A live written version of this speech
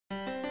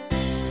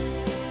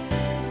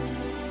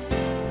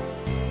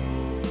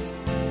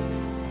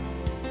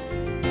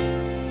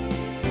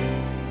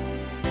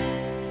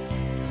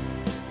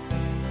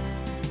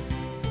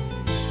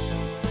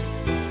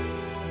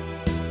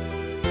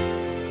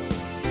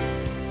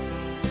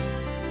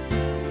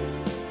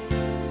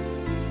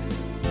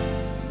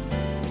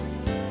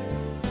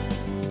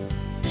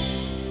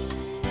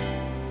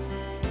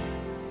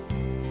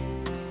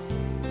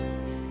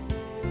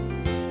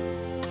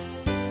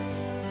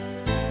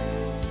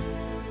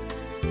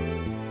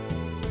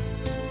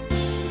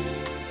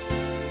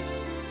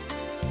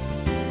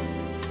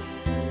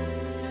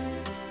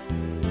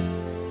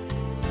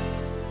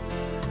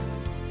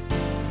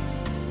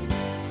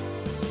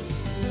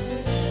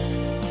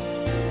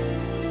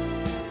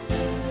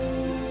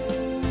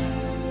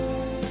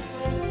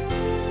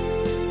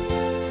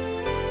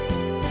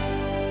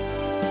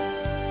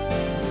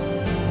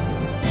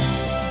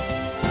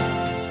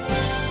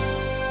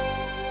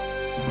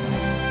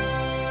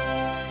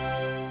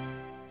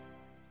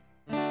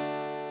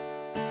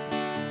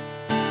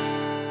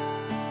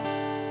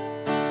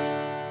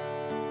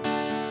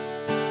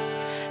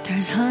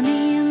There's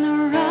honey in the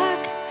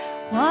rock,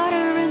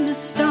 water in the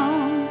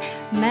stone,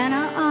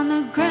 manna on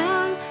the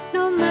ground,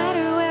 no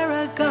matter where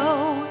I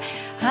go.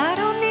 I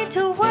don't need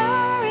to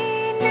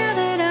worry now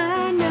that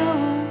I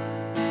know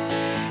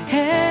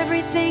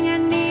everything I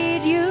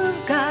need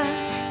you've got.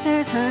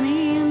 There's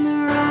honey in the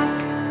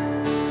rock.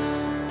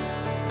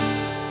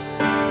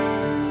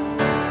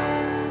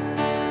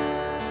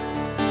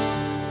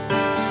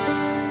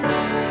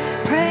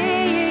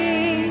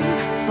 Praying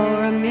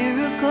for a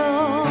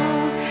miracle,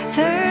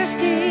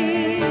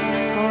 thirsty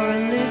for a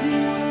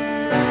living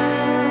well.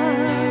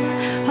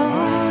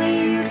 Only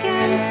you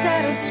can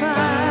satisfy.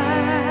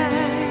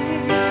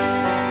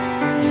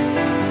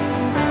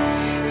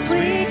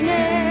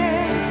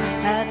 Sweetness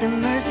at the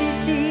mercy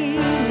seat,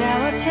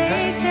 now I've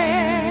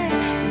tasted,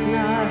 it's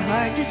not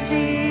hard to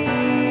see.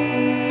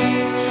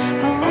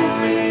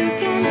 Only you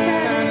can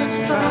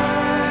satisfy.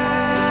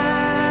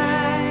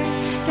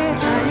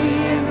 There's honey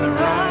in the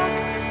rock.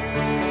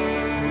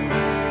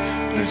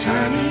 There's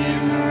honey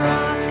in the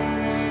rock.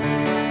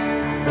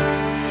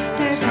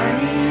 There's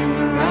honey in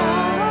the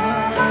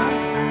rock.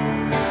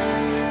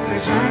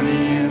 There's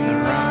honey in the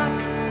rock.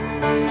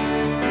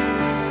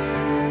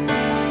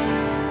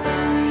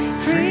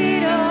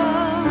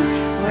 Freedom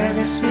where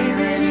the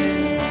Spirit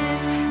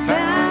is,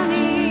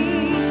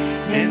 bounty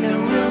in the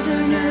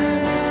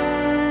wilderness.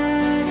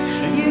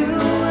 You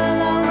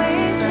will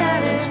always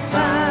satisfy.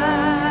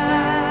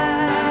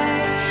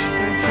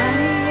 There's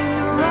honey in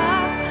the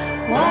rock,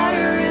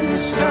 water in the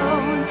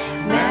stone,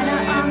 manna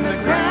on the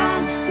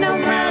ground, no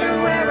matter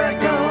where I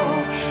go.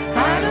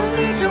 I don't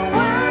need to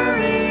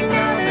worry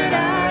now that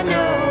I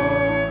know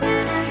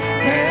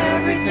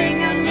everything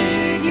I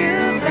need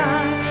you've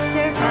got.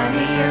 There's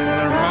honey in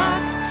the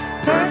rock,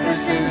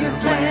 purpose in your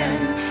plan,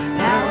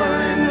 power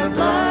in the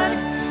blood,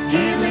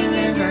 healing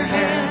in your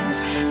hands.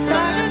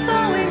 Started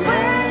flowing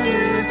when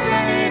you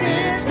said it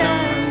is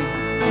done.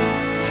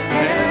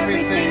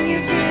 Everything you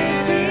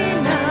did's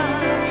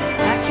enough.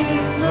 I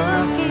keep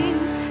looking,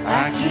 I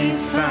keep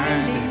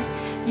finding,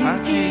 you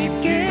keep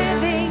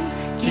giving,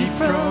 keep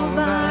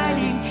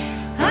providing.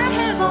 I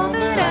have all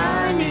that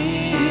I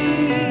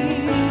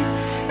need.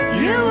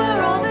 You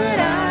are all that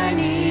I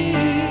need.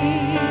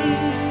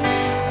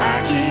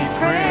 I keep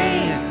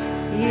praying,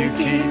 you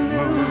keep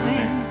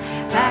moving.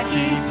 I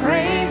keep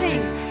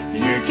praising,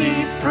 you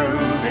keep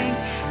proving.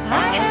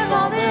 I have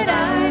all that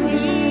I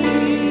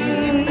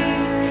need.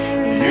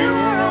 You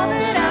are all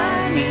that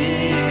I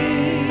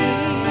need.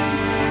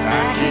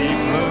 I keep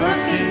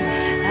looking,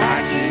 I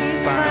keep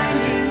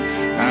finding,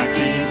 I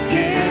keep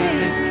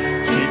giving,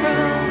 keep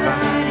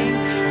providing.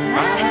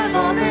 I have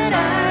all that I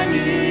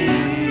need.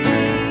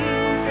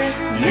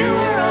 You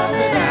are all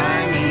that I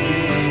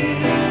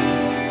need.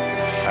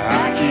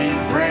 I keep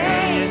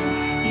praying,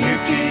 you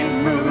keep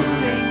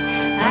moving.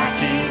 I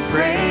keep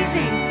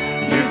praising,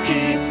 you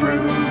keep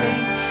proving.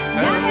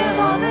 I have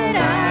all that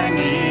I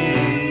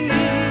need.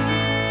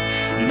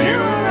 You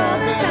are all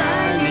that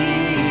I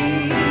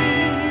need.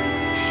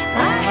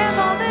 I have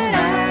all that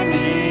I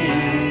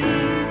need.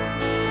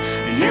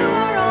 You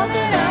are all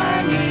that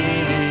I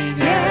need.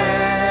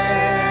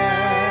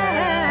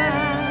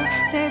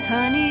 Yeah. There's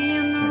honey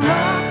in the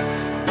rock,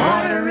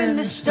 water in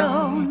the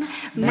stone,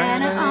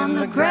 manna on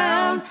the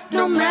ground,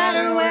 no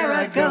matter where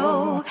I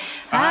go.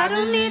 I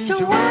don't need to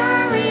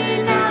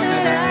worry now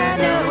that I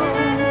know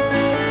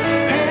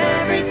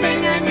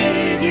everything I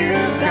need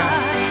you've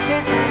got.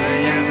 There's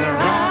honey in the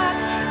rock,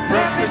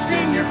 purpose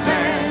in your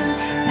plan,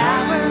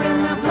 power in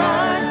the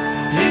blood,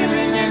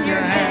 healing in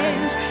your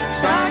hands.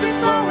 Started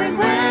flowing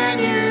when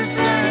you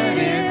said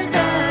it's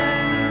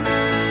done.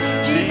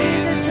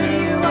 Jesus, who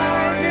you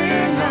are is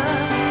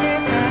enough.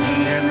 There's honey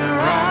in the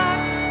rock.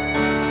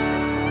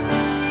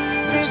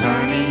 There's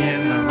honey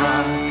in the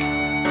rock.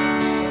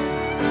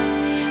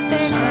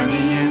 There's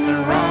honey in the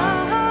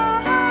rock.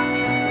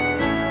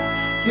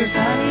 There's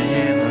honey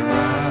in the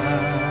rock.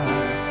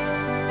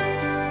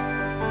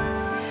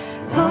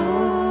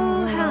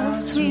 Oh,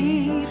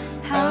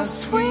 how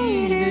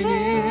sweet it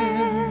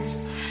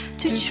is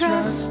to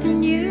trust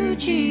in you,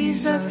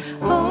 Jesus.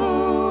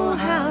 Oh,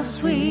 how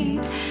sweet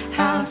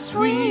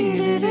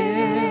it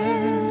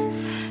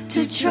is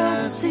to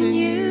trust in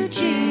you,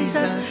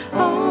 Jesus.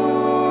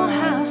 Oh,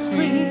 how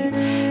sweet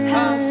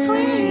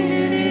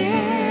it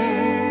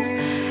is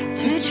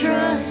to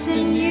trust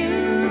in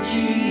you,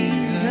 Jesus.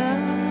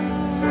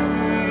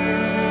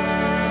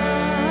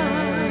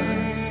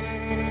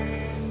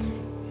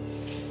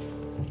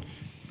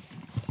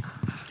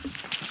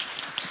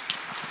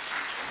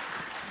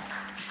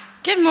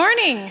 Good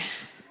morning.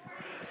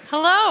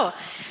 Hello.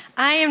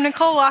 I am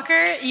Nicole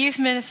Walker, youth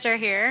minister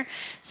here.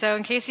 So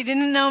in case you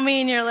didn't know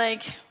me and you're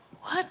like,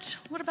 what?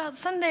 What about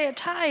Sunday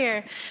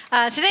attire?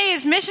 Today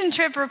is Mission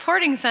Trip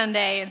Reporting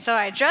Sunday, and so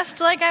I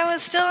dressed like I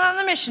was still on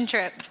the mission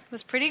trip. It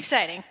was pretty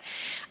exciting.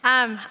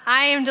 I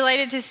am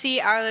delighted to see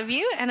all of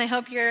you, and I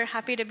hope you're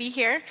happy to be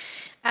here.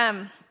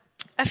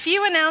 A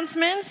few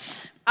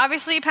announcements.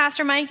 Obviously,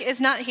 Pastor Mike is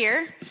not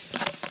here.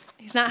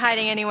 He's not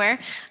hiding anywhere.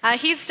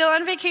 He's still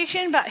on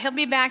vacation, but he'll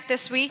be back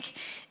this week.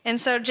 And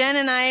so Jen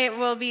and I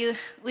will be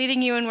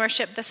leading you in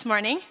worship this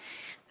morning.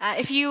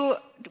 If you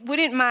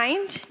wouldn't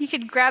mind, you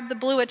could grab the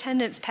blue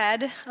attendance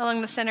pad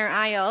along the center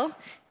aisle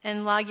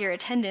and log your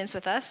attendance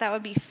with us. That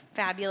would be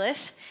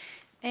fabulous.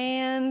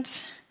 And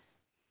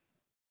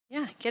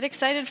yeah, get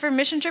excited for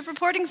Mission Trip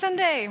Reporting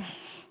Sunday.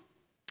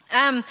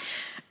 On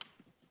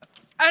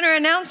our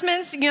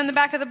announcements, in the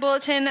back of the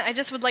bulletin, I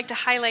just would like to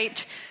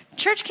highlight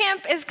Church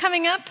Camp is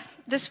coming up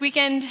this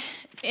weekend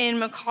in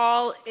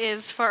McCall.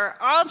 Is for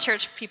all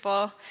church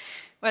people,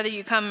 whether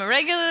you come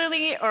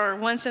regularly or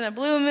once in a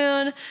blue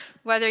moon,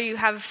 whether you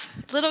have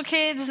little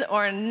kids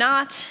or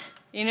not.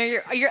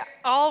 You're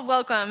all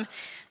welcome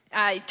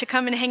to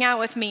come and hang out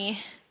with me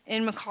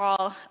in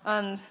McCall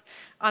on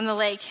the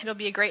lake. It'll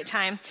be a great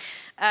time.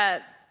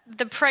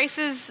 The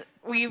prices,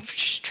 we've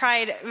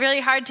tried really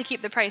hard to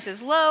keep the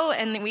prices low,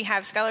 and we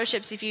have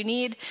scholarships if you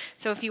need.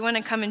 So if you want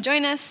to come and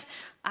join us,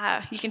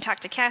 you can talk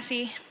to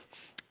Cassie,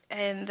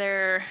 and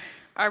there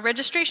are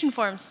registration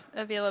forms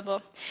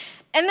available.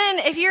 And then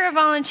if you're a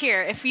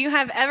volunteer, if you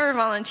have ever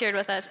volunteered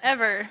with us,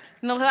 ever,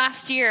 in the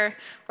last year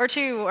or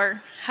two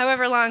or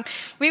however long,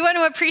 we want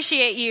to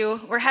appreciate you.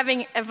 We're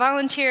having a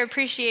volunteer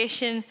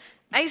appreciation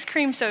ice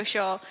cream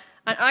social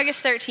on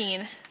August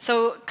 13.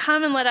 So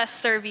come and let us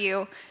serve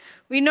you.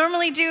 We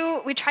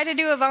try to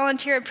do a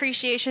volunteer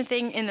appreciation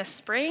thing in the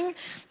spring,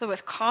 but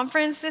with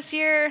conference this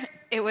year,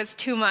 it was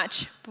too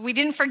much. We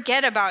didn't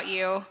forget about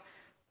you.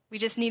 We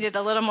just needed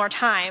a little more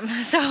time.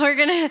 So we're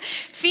going to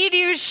feed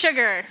you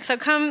sugar. So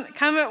come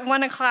at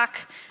 1 o'clock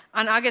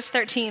on August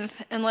 13th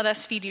and let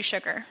us feed you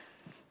sugar.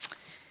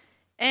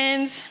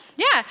 And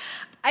yeah,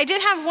 I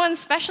did have one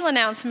special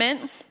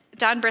announcement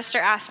Don Brister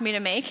asked me to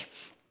make.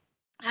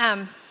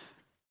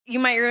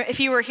 If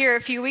you were here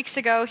a few weeks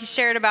ago, he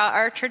shared about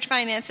our church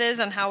finances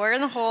and how we're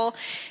in the hole.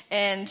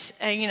 And,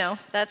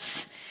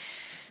 that's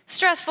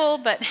stressful,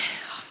 but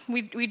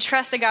we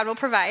trust that God will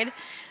provide.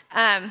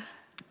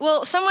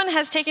 Well, someone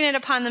has taken it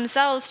upon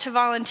themselves to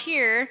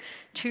volunteer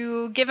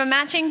to give a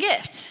matching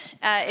gift.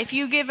 If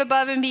you give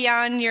above and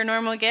beyond your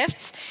normal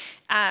gifts,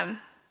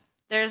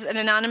 there's an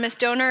anonymous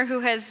donor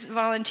who has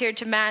volunteered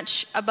to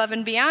match above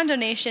and beyond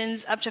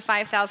donations up to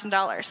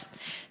 $5,000.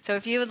 So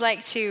if you would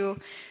like to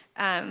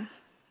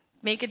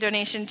make a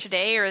donation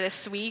today or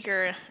this week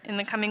or in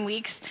the coming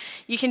weeks,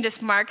 you can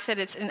just mark that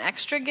it's an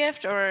extra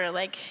gift or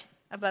like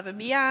above and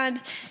beyond.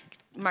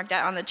 Mark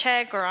that on the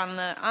check or on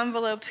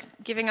the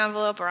giving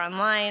envelope or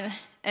online,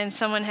 and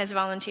someone has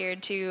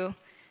volunteered to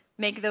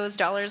make those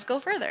dollars go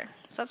further.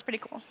 So that's pretty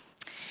cool.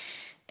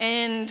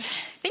 And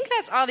I think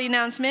that's all the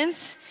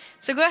announcements.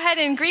 So go ahead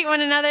and greet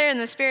one another in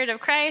the Spirit of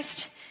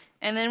Christ,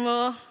 and then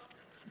we'll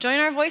join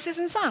our voices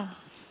in song.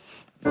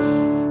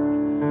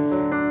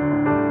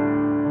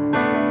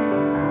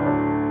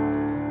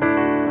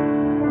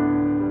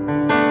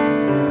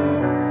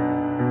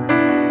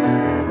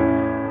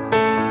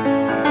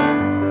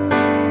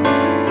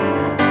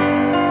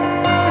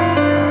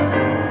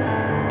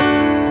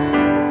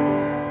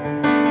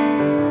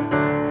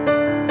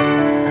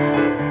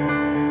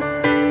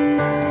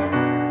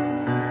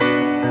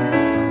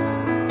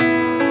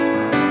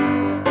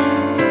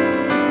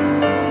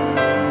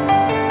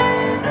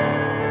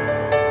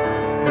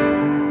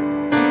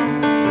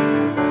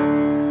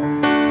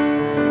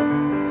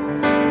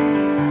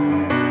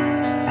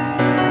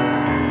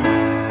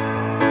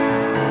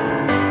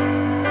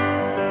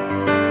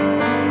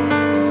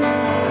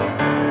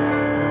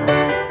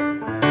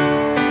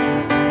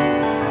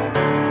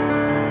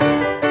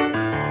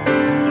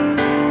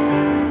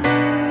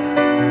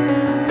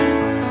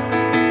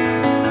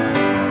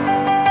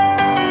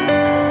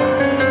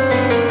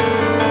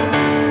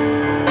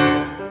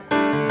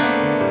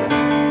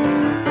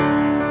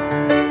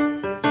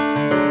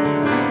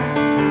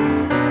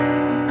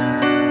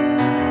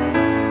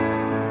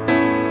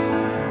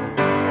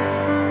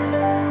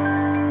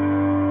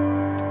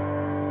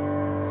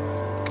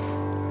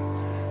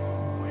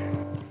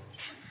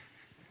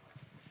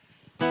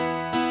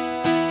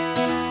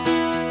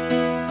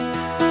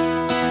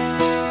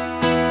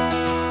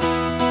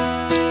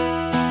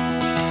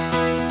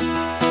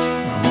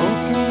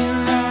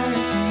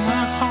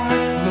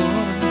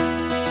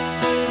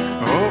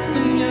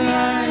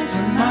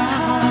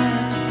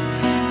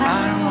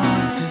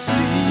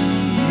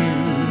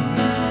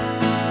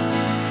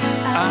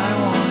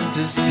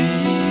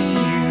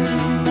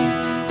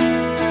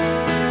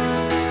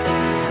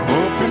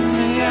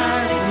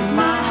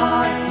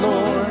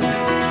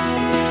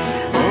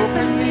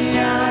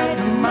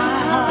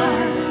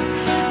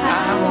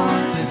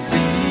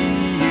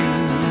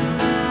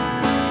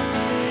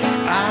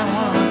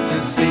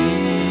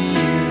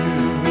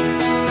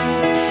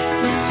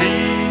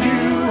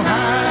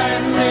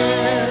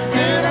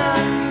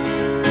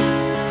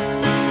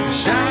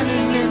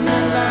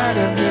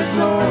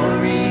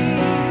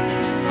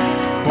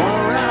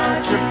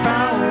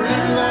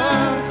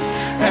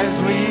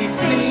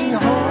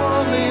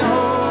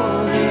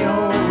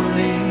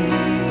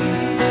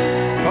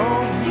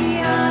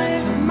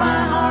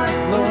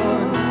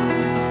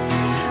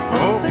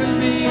 Open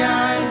the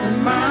eyes of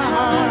my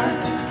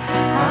heart.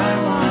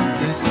 I want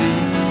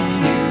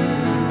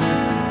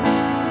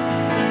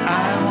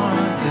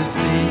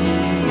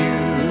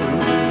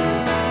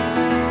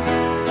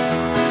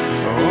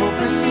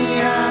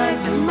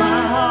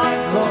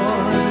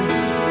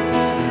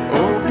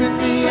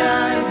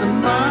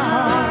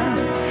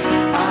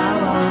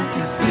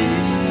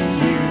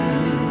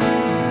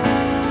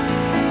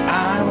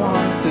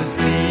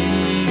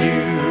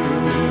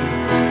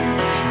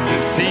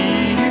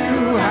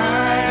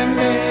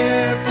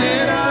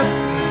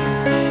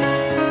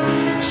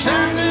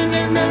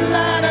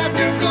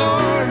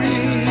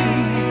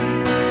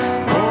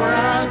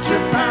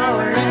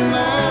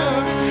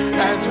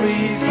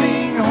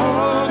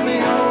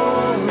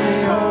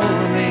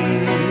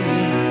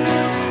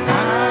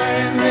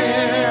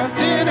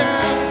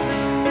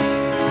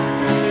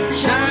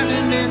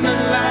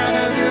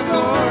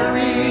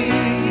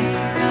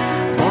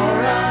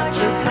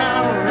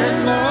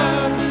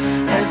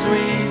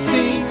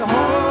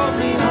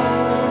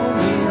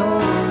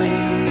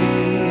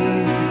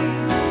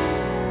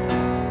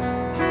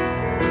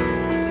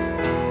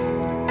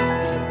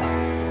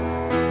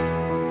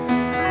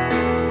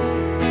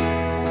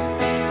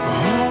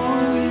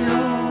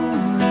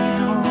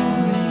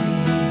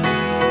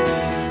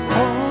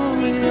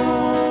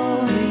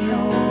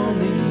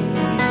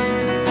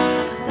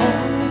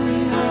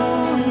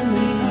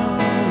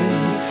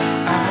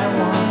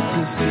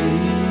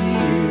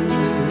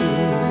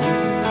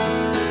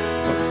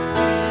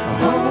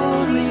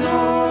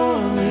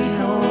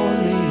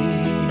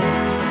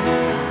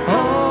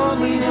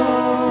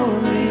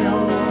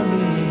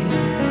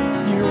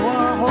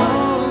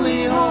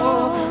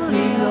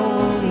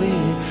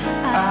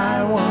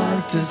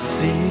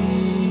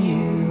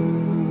you.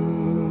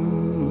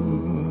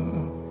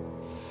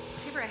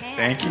 Give her a hand.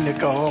 Thank you,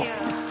 Nicole.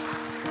 Thank you.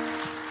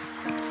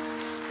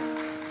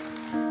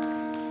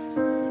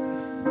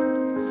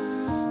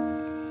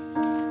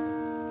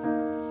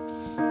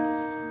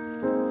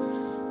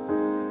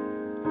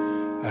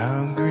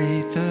 How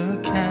great the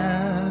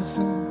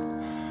chasm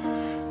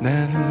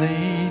that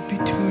lay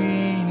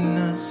between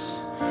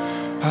us.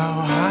 How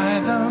high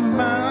the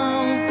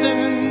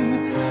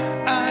mountain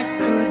I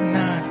could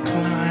not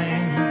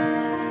climb.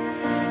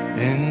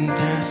 In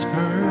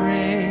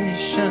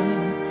desperation,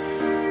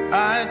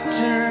 I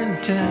turned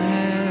to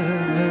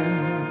heaven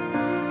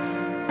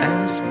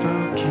and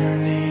spoke your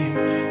name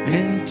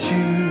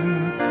into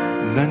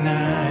the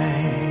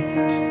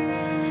night.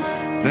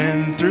 Then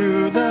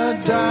through the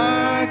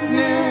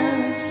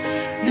darkness,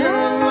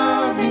 your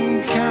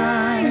loving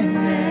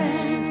kindness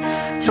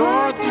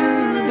tore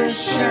through the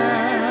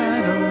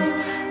shadows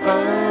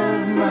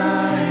of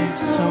my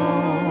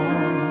soul.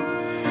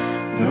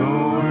 The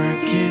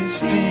work is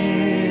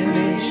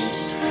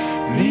finished,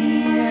 the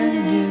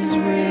end is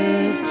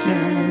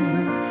written.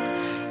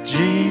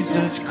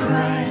 Jesus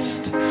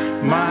Christ,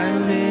 my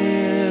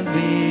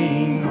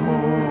living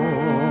hope.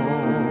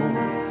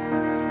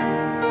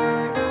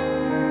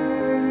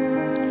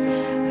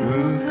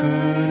 Who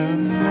could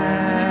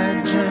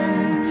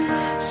imagine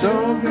so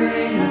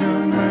great a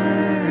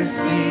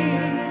mercy?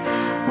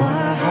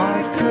 What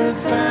heart could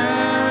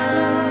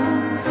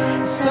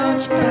fathom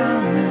such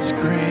boundless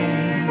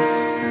grace?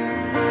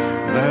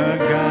 The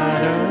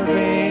God of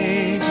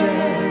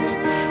ages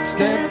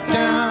stepped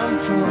down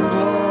from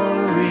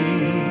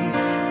glory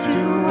to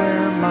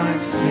wear my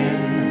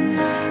sin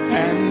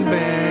and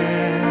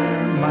bear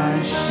my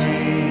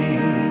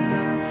shame.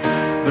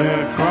 The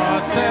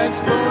cross has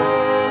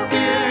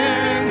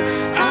spoken,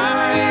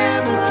 I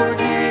am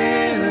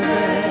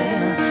forgiven.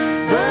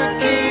 The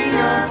King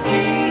of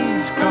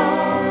Kings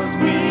calls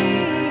me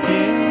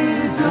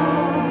his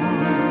own.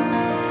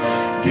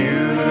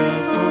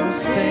 Beautiful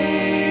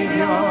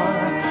Savior,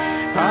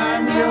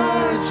 I'm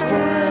yours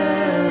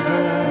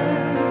forever.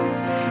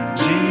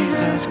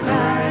 Jesus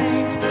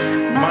Christ,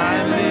 my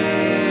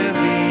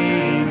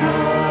living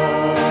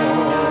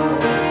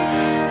hope.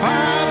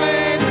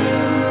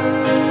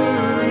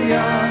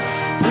 Hallelujah,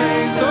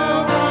 praise the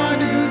one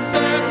who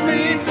sets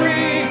me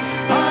free.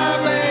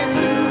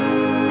 Hallelujah,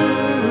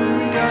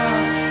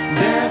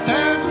 death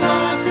has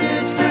lost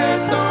its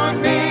grip on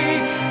me.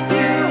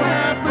 You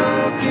have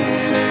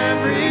broken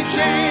every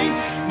chain.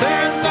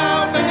 There's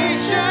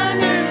salvation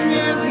in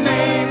his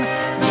name.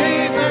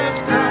 Jesus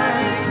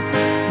Christ,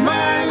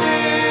 my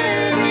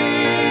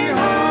living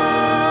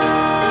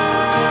hope.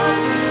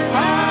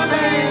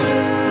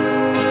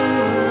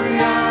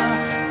 Hallelujah,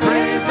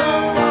 praise the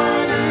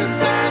one who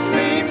sets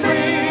me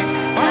free.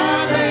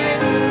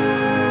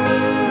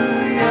 Hallelujah,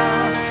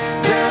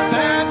 death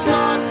has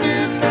lost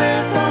its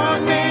grip on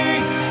me.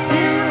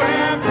 You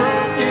have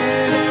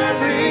broken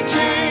every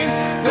chain.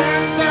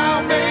 There's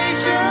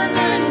salvation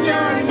in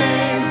your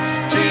name.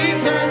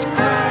 Jesus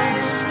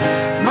Christ,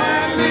 my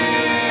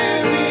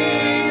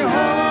living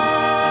hope.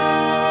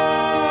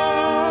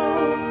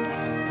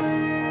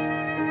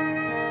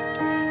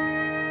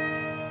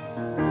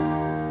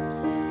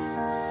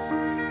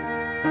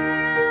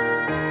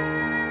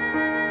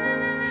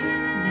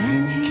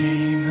 Then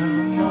came the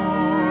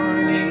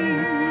morning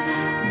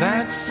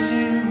that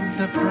sealed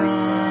the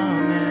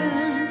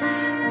promise.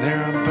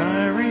 Their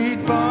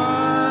buried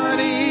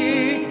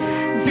body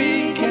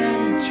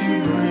began to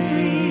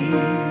breathe.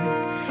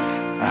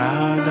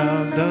 Out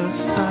of the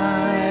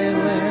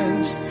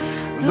silence,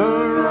 the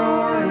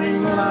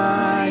roaring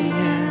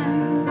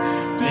lion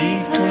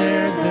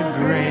declared the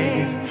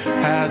grave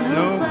has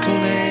no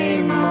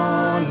claim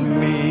on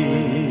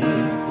me.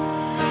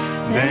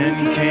 Then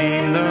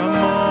came the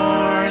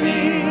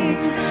morning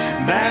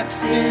that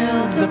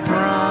sealed the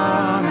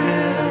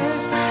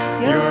promise.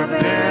 Your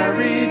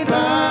buried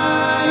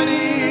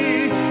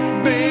body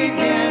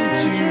began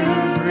to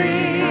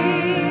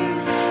breathe.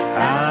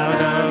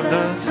 Out of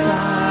the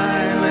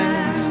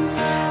silence,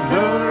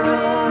 the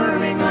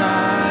roaring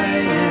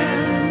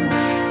lion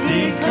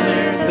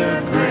declared the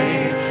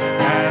grave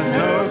has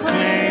no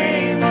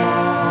claim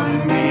on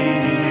me.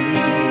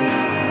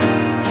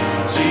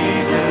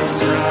 Jesus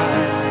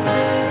Christ,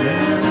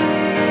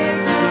 in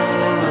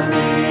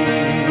glory.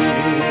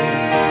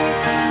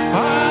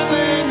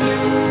 Hallelujah.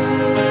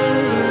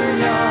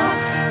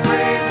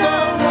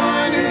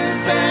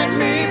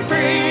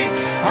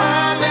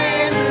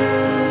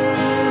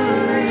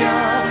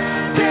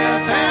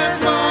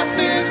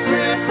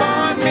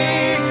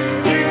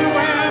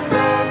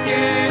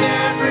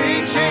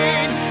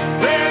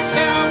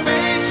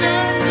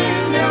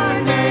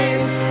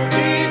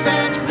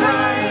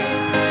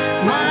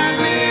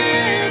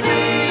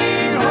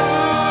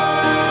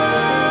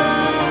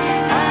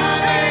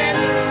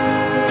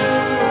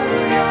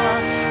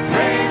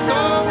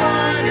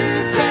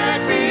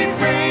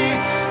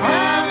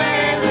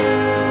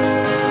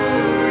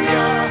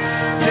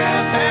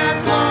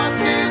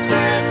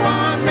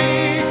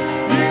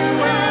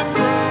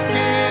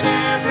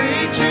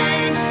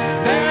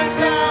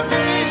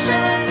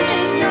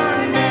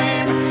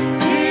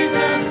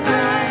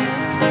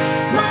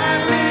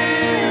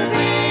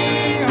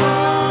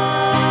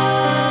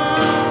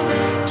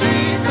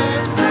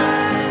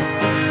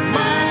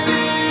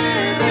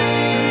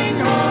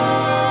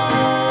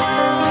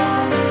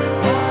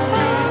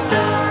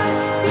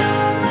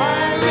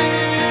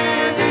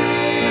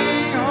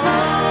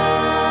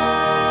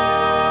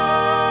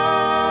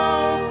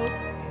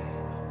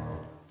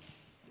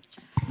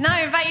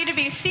 I invite you to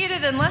be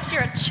seated unless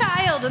you're a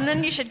child, and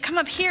then you should come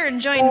up here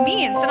and join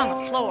me and sit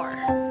on the floor.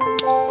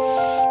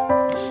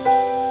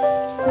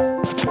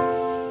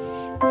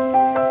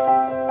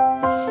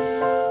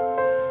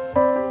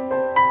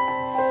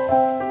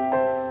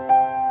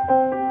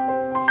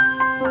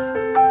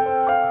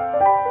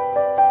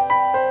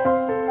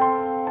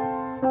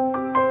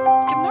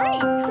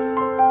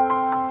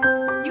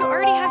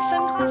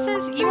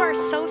 You are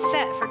so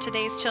set for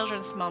today's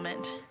children's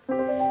moment.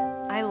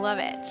 I love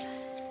it.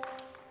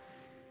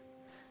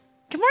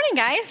 Good morning,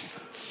 guys.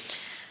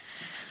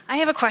 I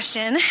have a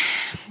question.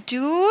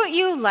 Do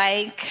you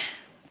like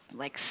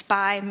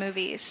spy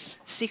movies,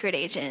 Secret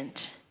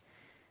Agent?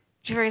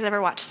 Did you guys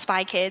ever watch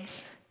Spy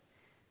Kids?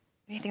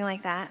 Anything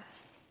like that?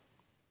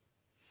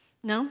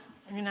 No?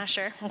 You're not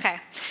sure? Okay.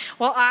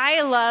 Well,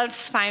 I loved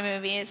spy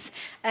movies,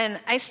 and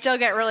I still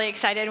get really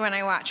excited when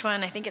I watch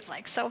one. I think it's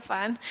so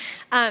fun.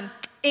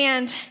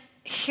 And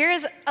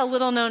here's a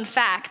little known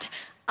fact.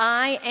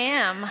 I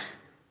am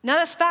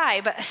not a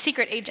spy, but a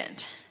secret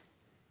agent.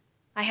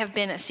 I have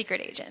been a secret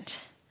agent.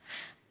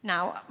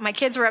 Now, my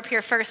kids were up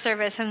here first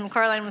service, and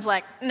Coraline was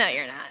like, no,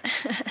 you're not.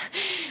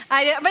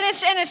 But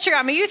it's true.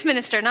 I'm a youth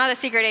minister, not a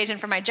secret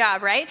agent for my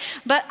job, right?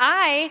 But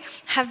I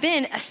have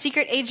been a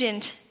secret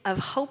agent of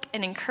hope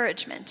and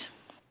encouragement.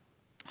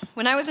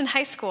 When I was in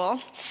high school,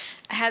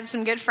 I had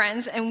some good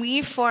friends, and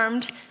we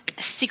formed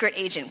a secret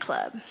agent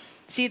club.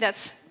 See, you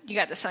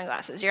got the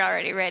sunglasses. You're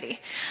already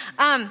ready.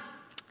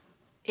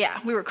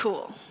 Yeah, we were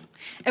cool.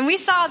 And we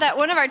saw that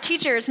one of our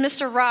teachers,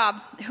 Mr. Rob,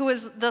 who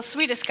was the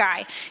sweetest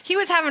guy, he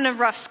was having a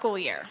rough school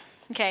year.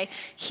 Okay,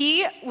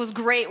 he was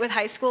great with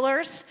high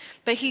schoolers,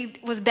 but he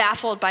was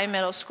baffled by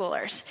middle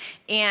schoolers.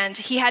 And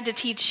he had to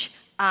teach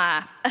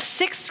a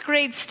 6th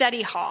grade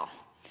study hall.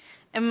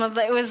 And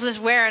it was just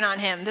wearing on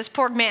him. This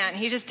poor man,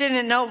 he just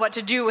didn't know what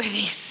to do with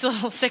these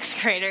little 6th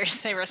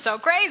graders. They were so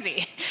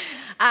crazy.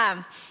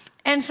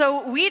 And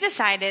so we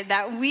decided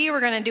that we were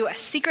going to do a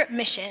secret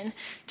mission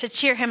to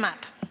cheer him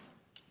up.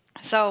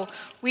 So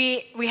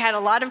we had a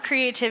lot of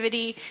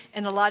creativity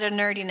and a lot of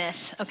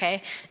nerdiness,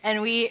 okay?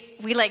 And we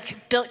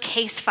built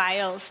case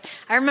files.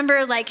 I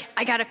remember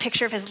I got a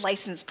picture of his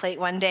license plate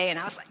one day, and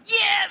I was like,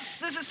 yes,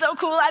 this is so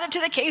cool, add it to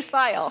the case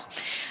file.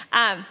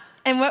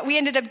 And what we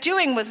ended up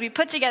doing was we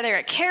put together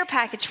a care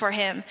package for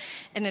him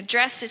and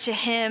addressed it to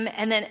him.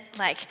 And then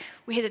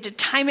we had to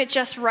time it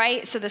just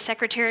right. So the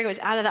secretary was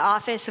out of the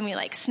office, and we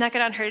snuck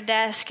it on her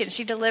desk, and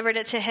she delivered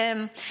it to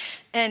him.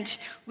 And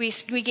we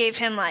gave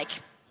him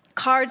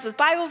cards with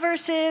Bible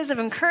verses of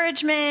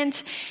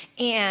encouragement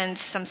and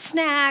some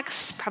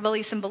snacks,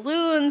 probably some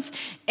balloons.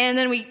 And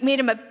then we made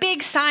him a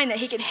big sign that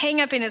he could hang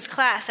up in his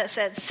class that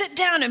said, sit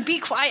down and be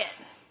quiet.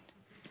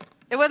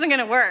 It wasn't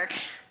going to work,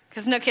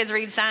 because no kids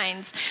read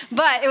signs,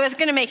 but it was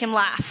going to make him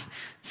laugh.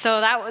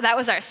 So that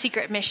was our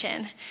secret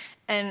mission,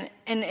 and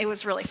it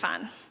was really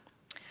fun.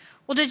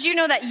 Well, did you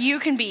know that you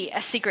can be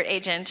a secret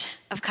agent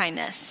of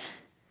kindness?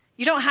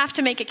 You don't have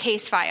to make a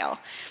case file,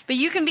 but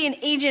you can be an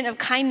agent of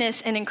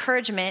kindness and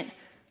encouragement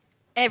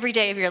every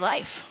day of your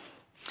life.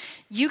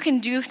 You can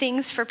do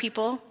things for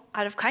people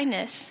out of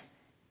kindness,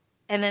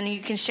 and then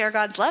you can share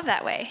God's love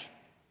that way.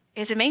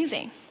 It's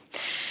amazing.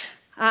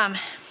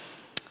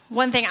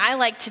 One thing I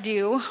like to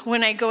do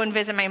when I go and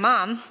visit my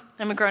mom,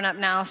 I'm a grown-up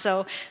now,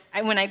 so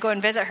when I go and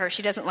visit her,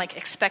 she doesn't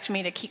expect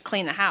me to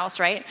clean the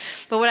house, right?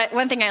 But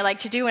one thing I like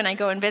to do when I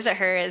go and visit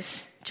her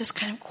is just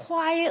kind of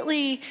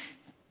quietly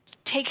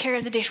take care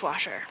of the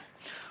dishwasher,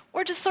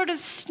 or just sort of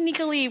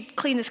sneakily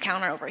clean this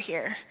counter over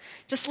here.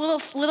 Just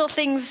little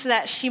things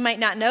that she might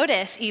not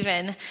notice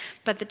even,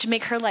 but to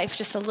make her life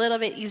just a little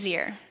bit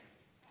easier.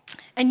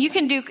 And you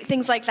can do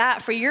things like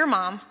that for your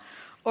mom,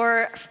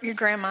 or your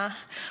grandma,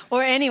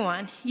 or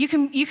anyone. You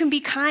can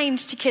be kind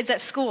to kids at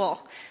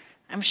school.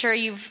 I'm sure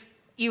you've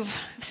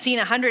seen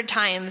 100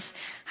 times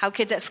how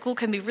kids at school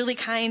can be really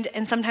kind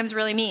and sometimes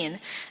really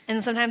mean.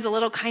 And sometimes a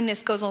little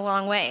kindness goes a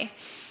long way.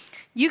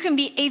 You can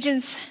be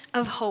agents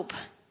of hope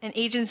and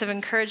agents of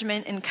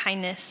encouragement and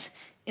kindness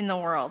in the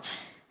world.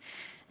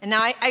 And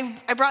now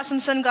I brought some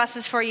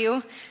sunglasses for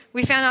you.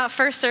 We found out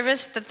first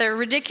service that they're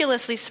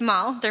ridiculously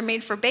small. They're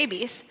made for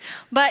babies.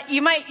 But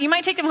you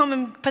might take them home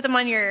and put them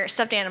on your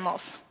stuffed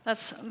animals.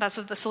 That's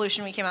what the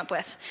solution we came up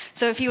with.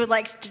 So if you would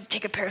like to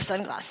take a pair of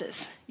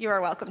sunglasses, you are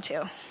welcome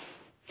to.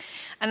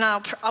 And I'll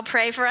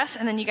pray for us,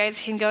 and then you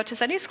guys can go to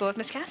Sunday school with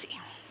Miss Cassie.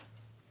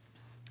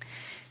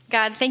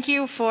 God, thank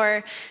you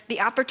for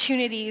the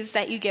opportunities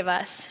that you give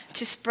us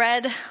to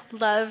spread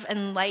love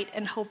and light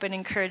and hope and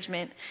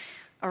encouragement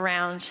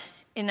around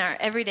in our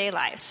everyday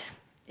lives.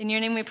 In your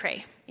name we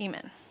pray.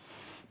 Amen.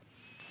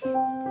 Do you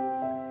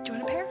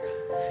want a pair?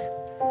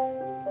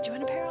 Do you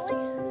want a pair, Ollie?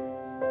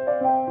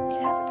 You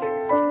can have a pair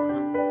if you want.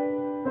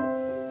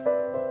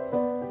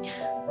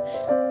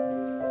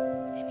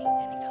 Any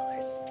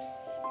colors?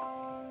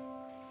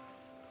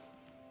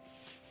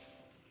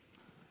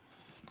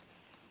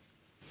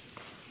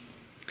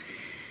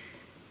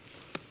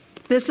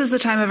 This is the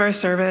time of our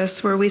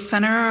service where we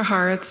center our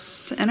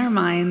hearts and our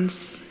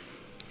minds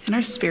and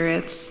our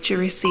spirits to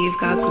receive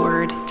God's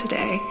word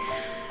today.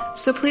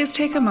 So please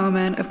take a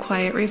moment of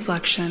quiet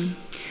reflection,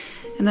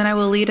 and then I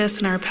will lead us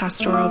in our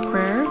pastoral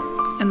prayer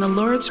and the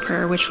Lord's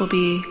Prayer,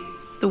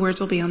 the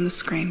words will be on the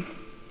screen.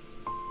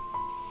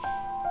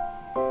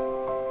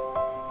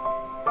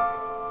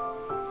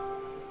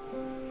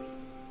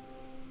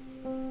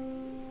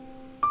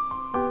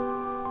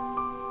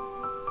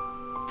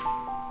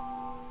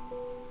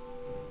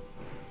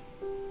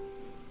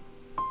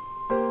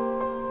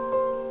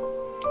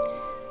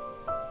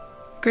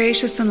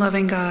 Gracious and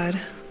loving God,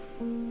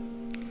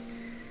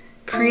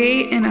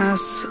 create in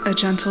us a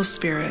gentle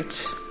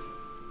spirit.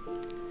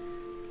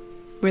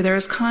 Where there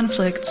is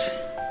conflict,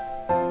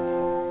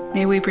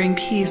 may we bring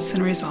peace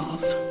and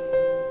resolve.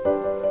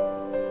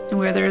 And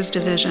where there is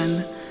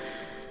division,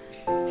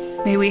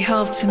 may we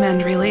help to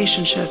mend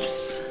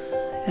relationships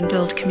and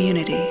build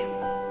community.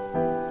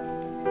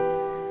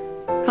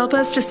 Help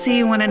us to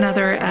see one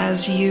another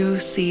as you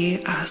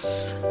see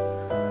us,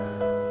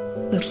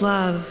 with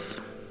love,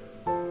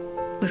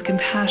 with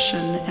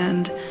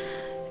compassion,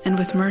 and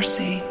with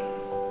mercy.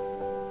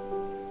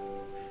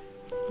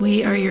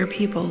 We are your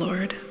people,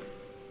 Lord,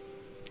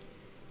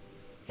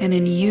 and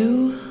in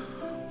you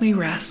we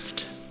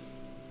rest.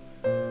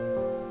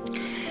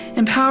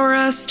 Empower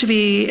us to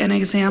be an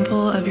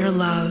example of your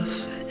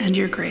love and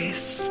your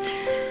grace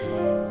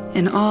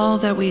in all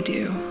that we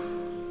do.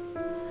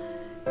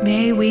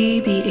 May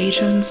we be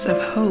agents of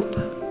hope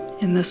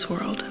in this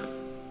world.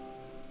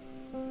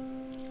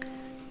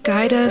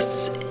 Guide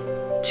us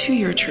to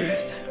your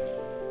truth,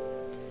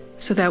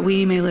 so that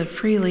we may live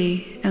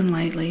freely and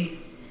lightly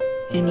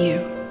in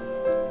you.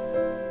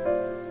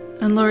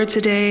 And Lord,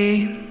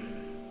 today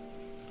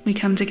we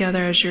come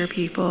together as your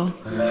people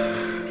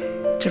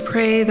to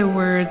pray the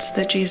words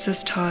that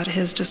Jesus taught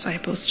his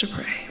disciples to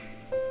pray.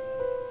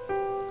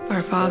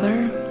 Our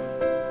Father,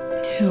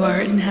 who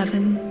art in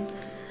heaven,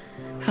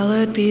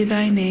 hallowed be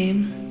thy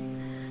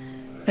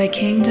name. Thy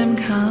kingdom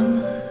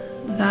come,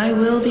 thy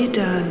will be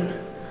done,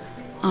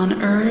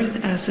 on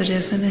earth as it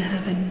is in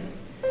heaven.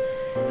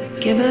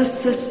 Give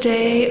us this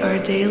day our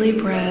daily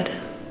bread,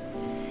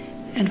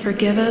 and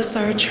forgive us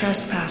our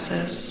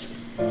trespasses,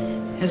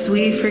 as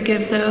we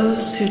forgive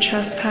those who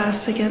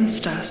trespass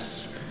against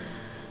us.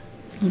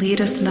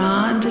 Lead us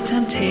not into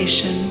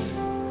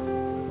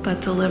temptation,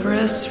 but deliver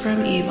us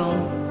from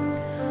evil.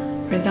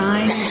 For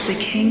thine is the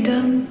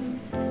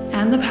kingdom,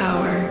 and the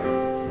power,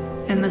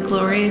 and the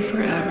glory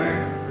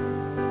forever.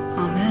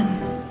 Amen.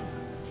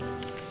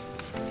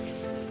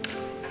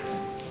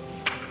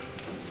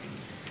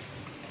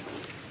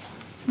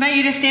 I invite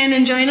you to stand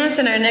and join us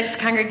in our next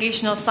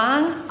congregational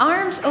song,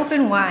 Arms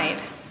Open Wide.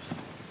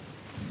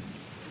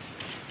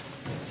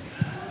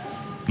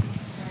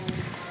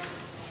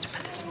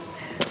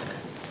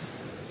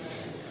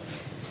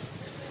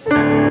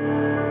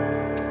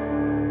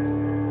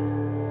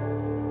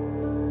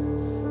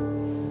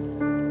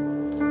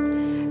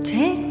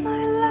 Take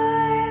my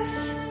life,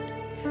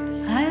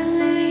 I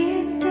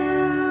lay it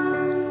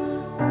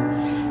down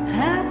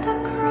at the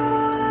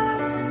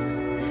cross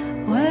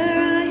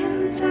where I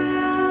am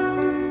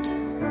found.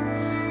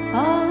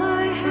 All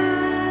I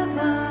have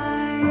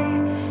I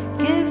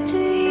give to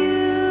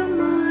you,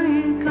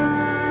 my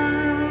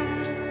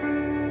God.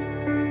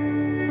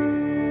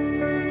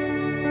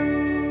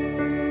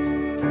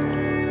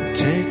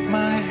 Take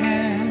my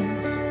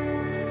hands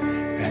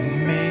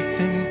and make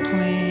them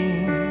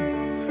clean.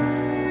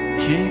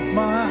 Keep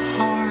my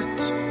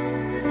heart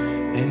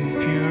in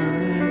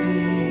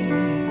purity,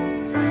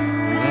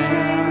 that I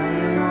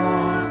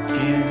walk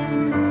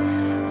in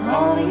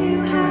all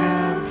you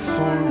have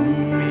for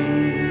me.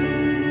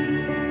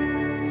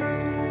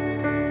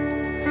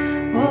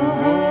 Oh,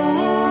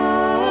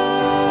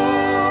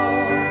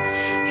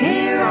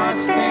 here I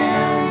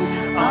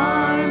stand,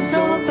 arms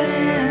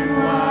open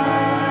wide.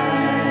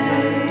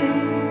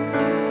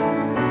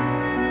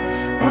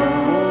 Oh,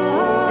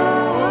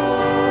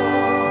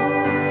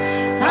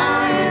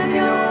 I am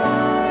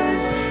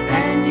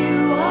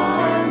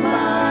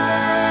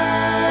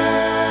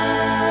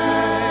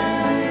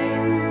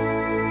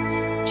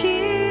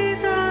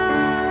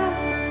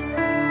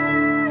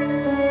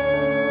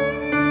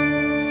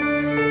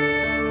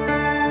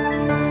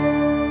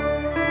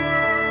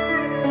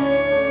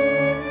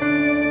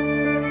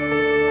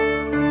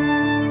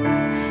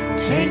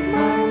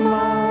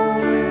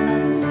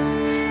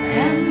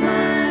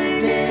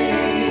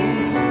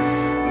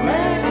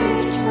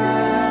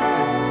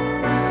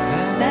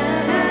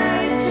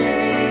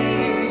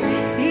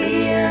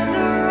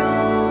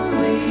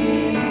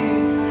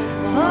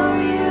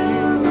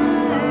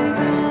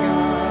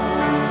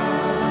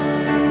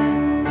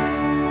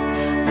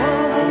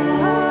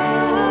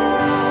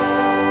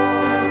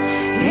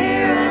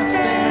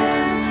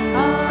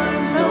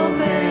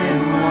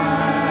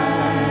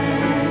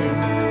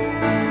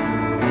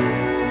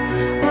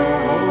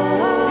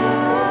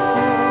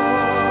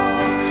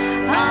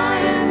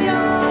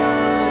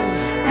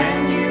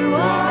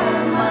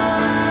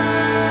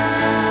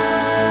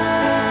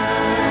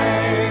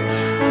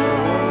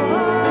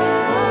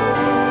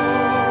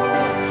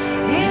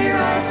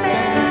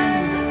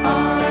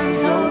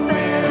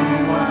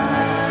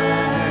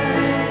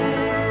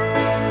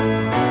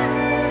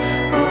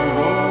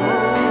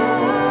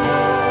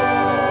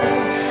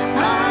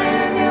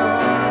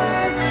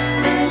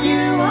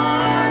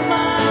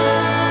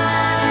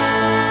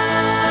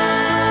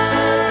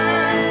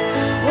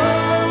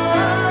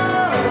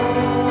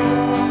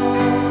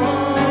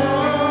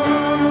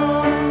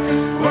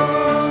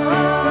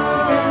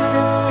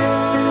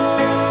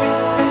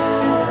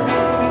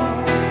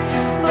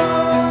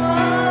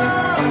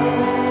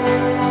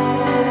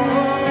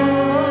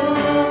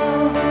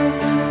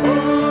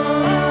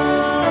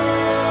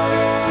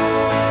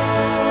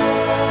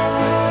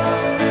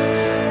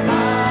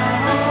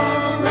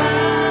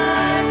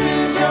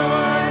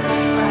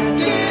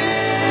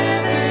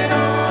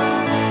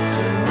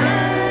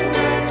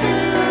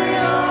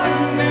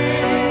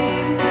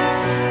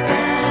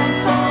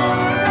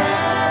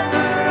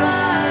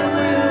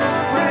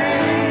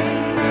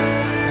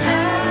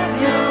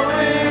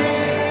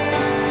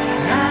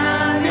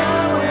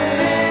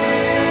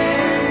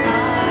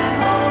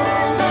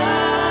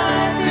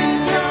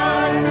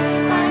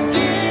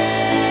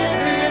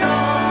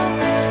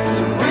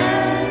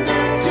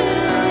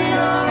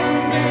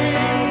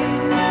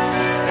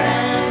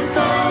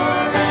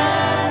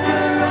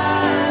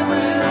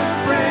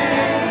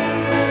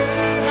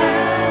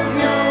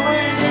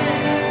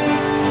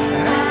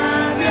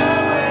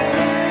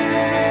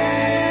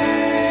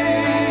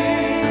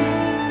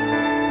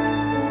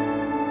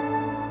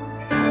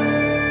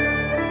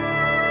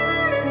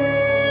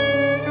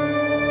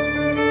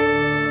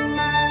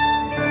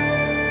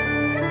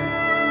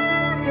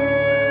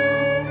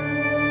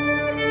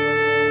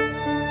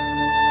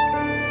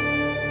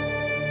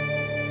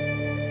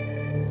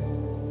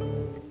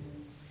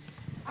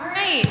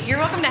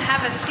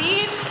have a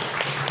seat.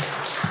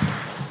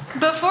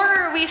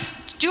 Before we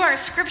do our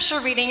scripture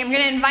reading, I'm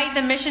going to invite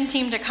the mission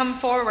team to come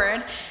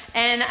forward.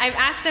 And I've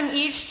asked them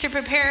each to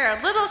prepare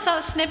a little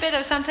snippet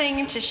of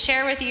something to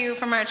share with you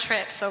from our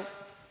trip. So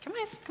come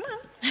on.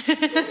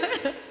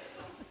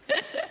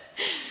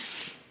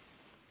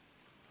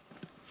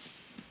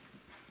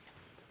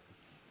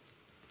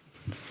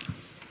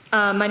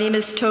 My name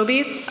is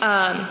Toby.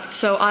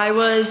 So I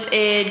was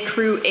in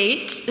Crew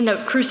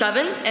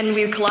 7, and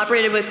we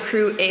collaborated with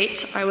Crew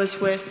 8. I was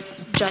with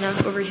Jenna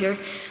over here.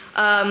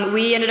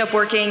 We ended up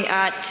working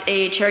at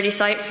a charity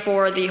site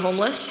for the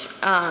homeless,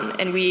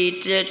 and we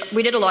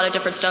did a lot of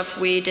different stuff.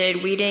 We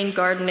did weeding,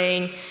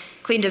 gardening,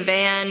 cleaned a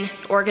van,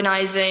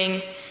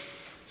 organizing.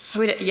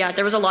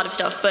 There was a lot of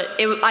stuff, but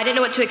I didn't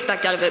know what to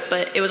expect out of it,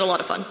 but it was a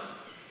lot of fun.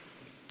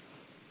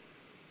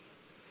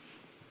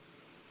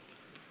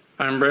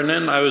 I'm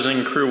Brendan. I was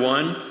in Crew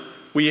 1.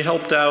 We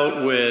helped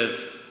out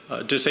with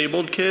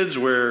disabled kids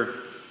where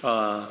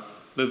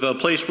the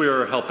place we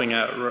were helping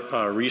at,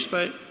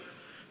 Respite,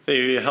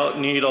 they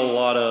need a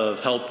lot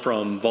of help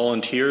from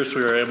volunteers.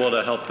 We were able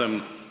to help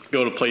them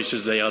go to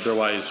places they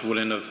otherwise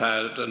wouldn't have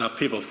had enough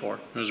people for.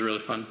 It was really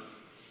fun.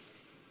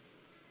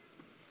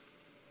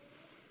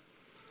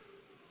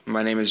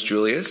 My name is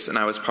Julius, and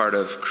I was part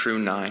of Crew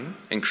 9.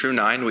 In Crew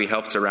 9, we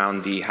helped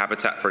around the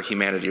Habitat for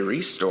Humanity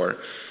Restore,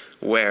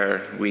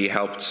 where we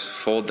helped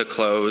fold the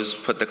clothes,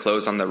 put the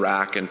clothes on the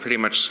rack, and pretty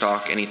much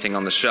stock anything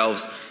on the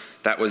shelves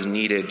that was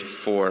needed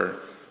for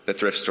the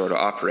thrift store to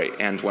operate.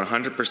 And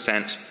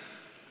 100%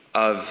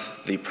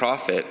 of the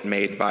profit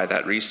made by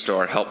that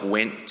restore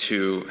went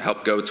to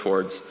help go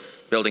towards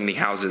building the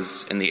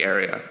houses in the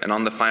area. And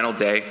on the final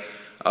day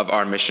of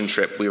our mission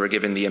trip, we were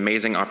given the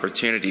amazing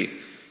opportunity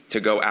to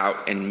go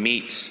out and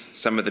meet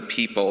some of the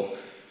people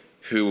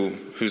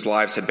whose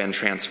lives had been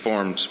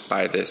transformed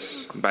by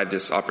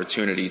this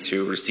opportunity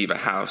to receive a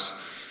house.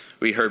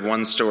 We heard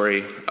one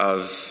story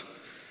of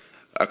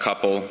a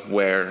couple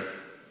where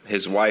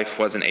his wife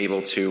wasn't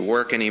able to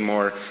work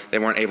anymore. They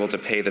weren't able to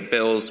pay the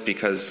bills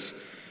because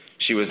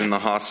she was in the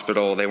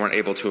hospital. They weren't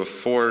able to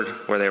afford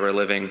where they were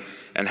living,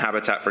 and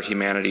Habitat for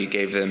Humanity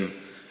gave them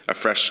a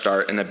fresh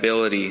start, an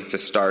ability to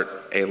start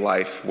a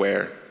life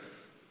where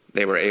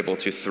they were able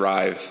to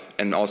thrive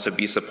and also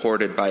be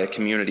supported by a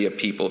community of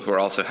people who are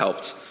also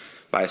helped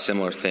by a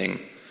similar thing.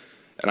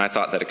 And I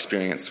thought that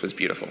experience was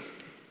beautiful.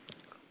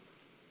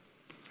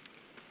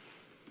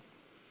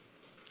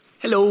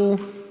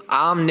 Hello,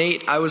 I'm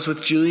Nate. I was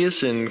with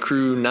Julius in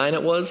Crew 9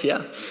 it was,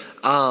 yeah.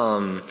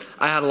 I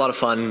had a lot of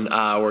fun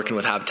working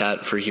with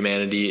Habitat for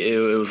Humanity. It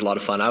was a lot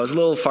of fun. I was a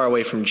little far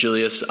away from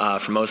Julius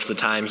for most of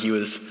the time. He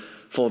was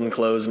folding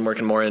clothes and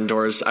working more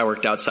indoors. I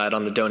worked outside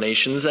on the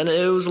donations, and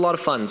it was a lot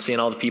of fun seeing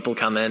all the people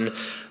come in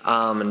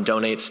and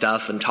donate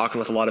stuff and talking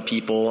with a lot of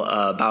people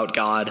about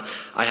God.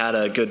 I had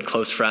a good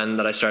close friend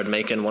that I started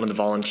making, one of the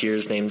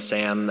volunteers named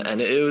Sam,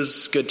 and it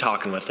was good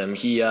talking with him.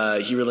 He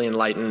really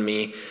enlightened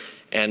me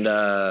and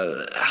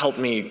helped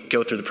me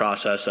go through the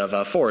process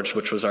of Forge,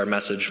 which was our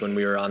message when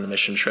we were on the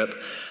mission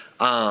trip.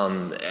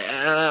 And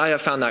I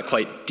found that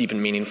quite deep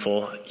and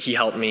meaningful. He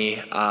helped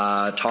me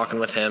talking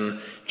with him,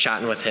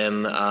 chatting with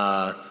him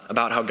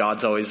about how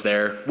God's always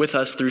there with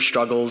us through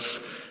struggles,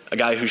 a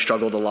guy who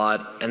struggled a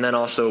lot. And then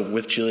also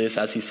with Julius,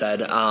 as he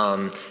said,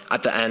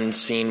 at the end,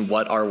 seeing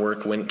what our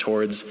work went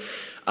towards,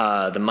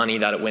 the money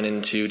that it went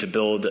into to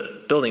build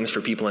buildings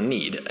for people in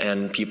need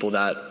and people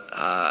that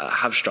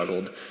have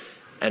struggled.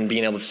 And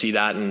being able to see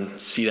that and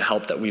see the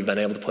help that we've been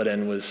able to put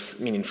in was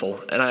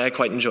meaningful. And I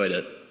quite enjoyed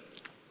it.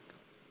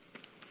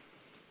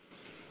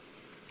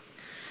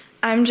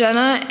 I'm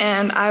Jenna,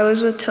 and I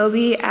was with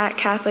Toby at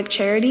Catholic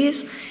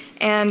Charities,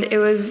 and it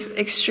was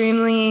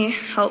extremely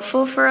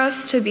helpful for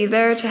us to be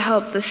there to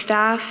help the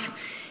staff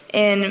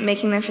in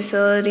making their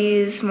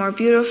facilities more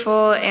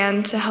beautiful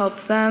and to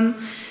help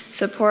them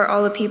support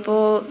all the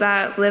people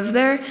that live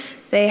there.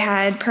 They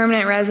had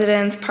permanent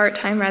residents,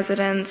 part-time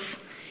residents,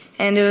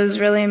 and it was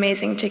really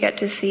amazing to get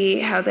to see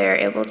how they're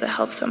able to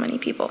help so many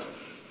people.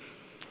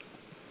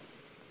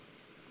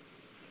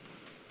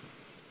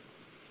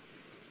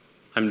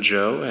 I'm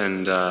Joe,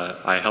 and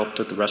I helped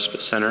at the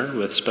Respite Center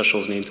with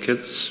special needs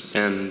kids,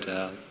 and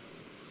it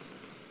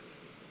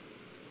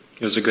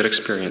was a good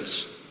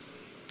experience.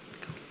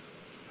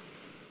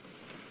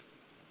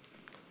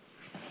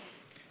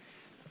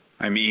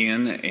 I'm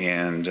Ian,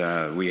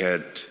 and we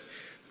had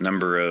a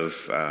number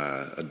of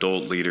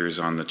adult leaders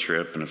on the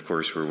trip, and of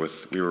course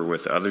we were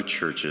with other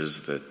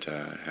churches that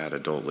had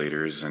adult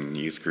leaders and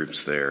youth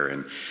groups there.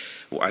 And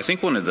I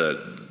think one of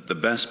the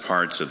best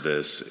parts of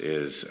this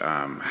is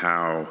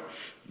how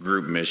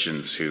Group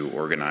Missions, who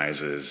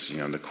organizes,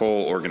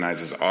 Nicole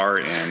organizes our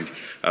end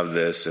of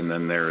this, and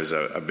then there is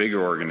a bigger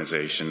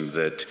organization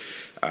that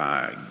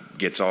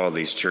gets all of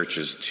these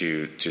churches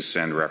to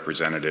send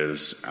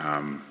representatives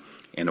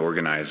and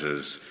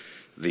organizes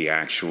the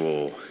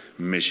actual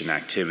mission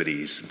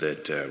activities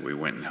that we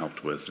went and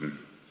helped with. And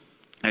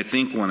I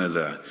think one of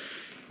the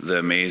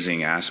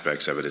amazing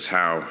aspects of it is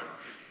how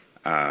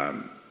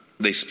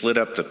they split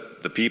up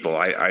the people.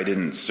 I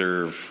didn't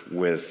serve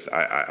with,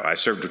 I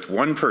served with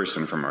one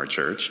person from our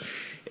church,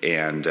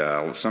 and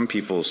some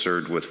people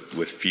served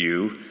with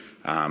few.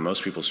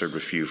 Most people served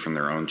with few from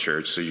their own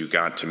church, so you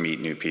got to meet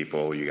new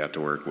people. You got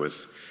to work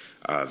with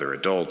other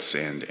adults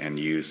and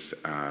youth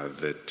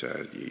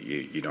that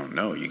you don't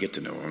know. You get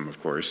to know them,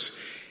 of course.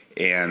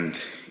 And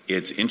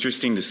it's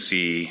interesting to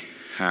see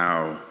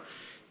how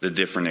the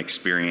different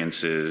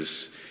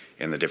experiences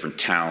and the different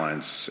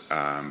talents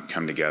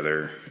come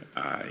together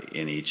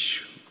in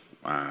each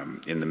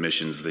in the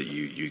missions that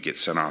you get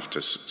sent off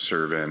to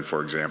serve in.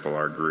 For example,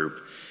 our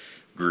group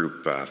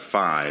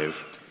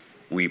 5,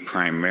 we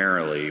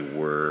primarily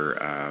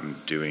were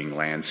doing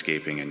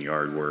landscaping and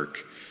yard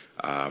work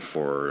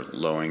for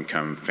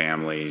low-income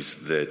families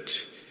that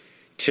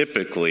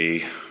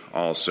typically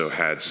also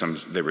had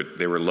they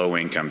were low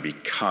income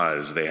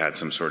because they had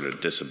some sort of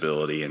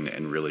disability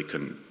and really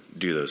couldn't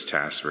do those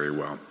tasks very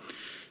well.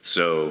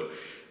 So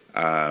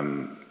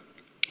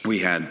we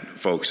had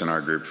folks in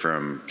our group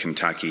from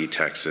Kentucky,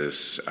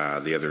 Texas.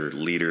 The other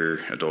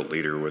adult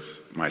leader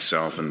with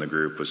myself in the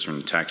group was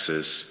from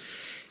Texas.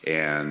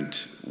 And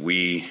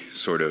we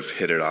sort of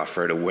hit it off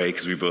right away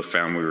because we both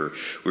found we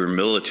were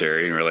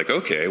military, and we were like,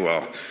 okay,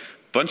 well,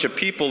 bunch of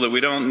people that we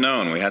don't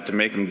know, and we had to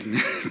make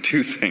them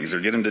do things or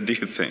get them to do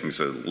things,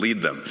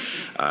 lead them.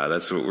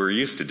 That's what we're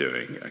used to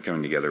doing,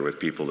 coming together with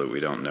people that we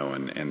don't know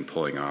and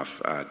pulling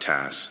off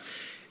tasks.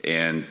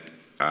 And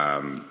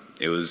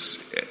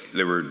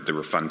there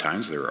were fun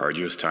times, there were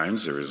arduous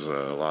times, there was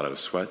a lot of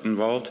sweat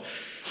involved.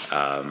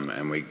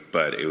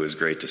 But it was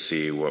great to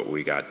see what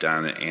we got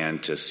done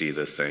and to see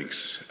the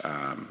thanks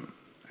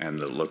and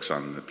the looks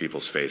on the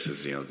people's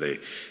faces. You know,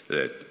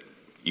 that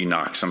you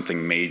knock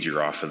something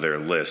major off of their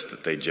list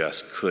that they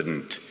just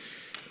couldn't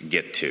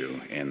get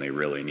to, and they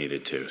really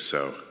needed to.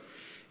 So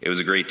it was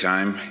a great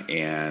time,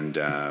 and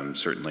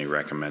certainly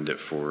recommend it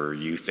for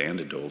youth and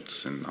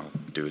adults. And I'll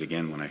do it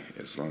again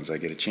as long as I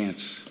get a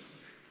chance.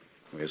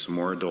 We have some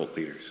more adult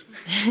leaders.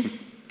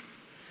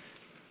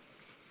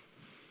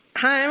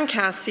 Hi, I'm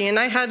Cassie, and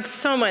I had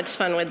so much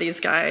fun with these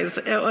guys.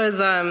 It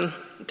was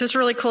just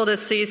really cool to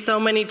see so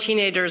many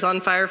teenagers on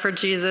fire for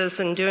Jesus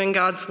and doing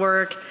God's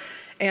work,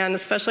 and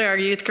especially our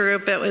youth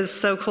group. It was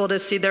so cool to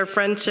see their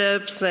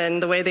friendships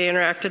and the way they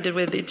interacted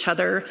with each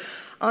other.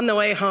 On the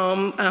way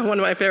home, one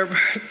of my favorite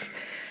parts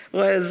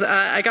was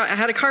I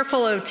had a car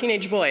full of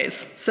teenage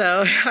boys,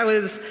 so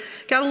I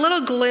got a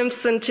little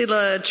glimpse into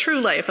the true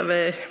life of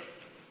a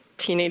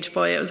teenage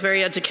boy. It was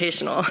very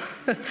educational.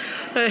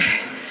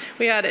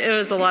 It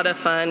was a lot of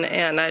fun,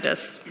 and I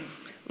just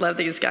love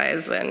these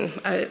guys, and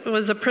it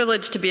was a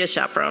privilege to be a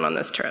chaperone on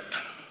this trip.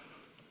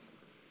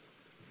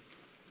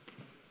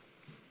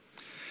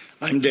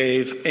 I'm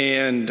Dave,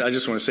 and I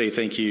just want to say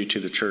thank you to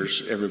the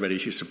church, everybody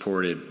who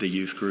supported the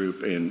youth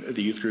group and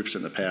the youth groups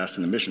in the past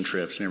and the mission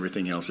trips and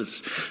everything else.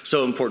 It's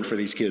so important for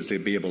these kids to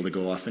be able to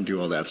go off and do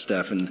all that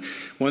stuff. And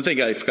one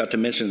thing I forgot to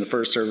mention in the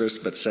first service,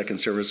 but the second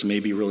service may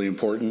be really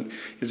important,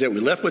 is that we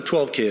left with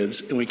 12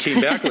 kids and we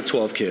came back with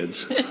 12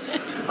 kids.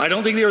 I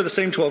don't think they were the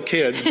same 12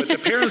 kids, but the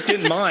parents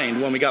didn't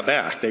mind when we got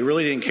back. They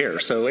really didn't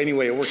care. So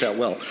anyway, it worked out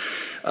well.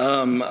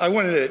 I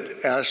wanted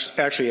to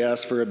actually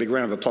ask for a big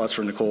round of applause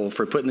for Nicole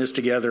for putting this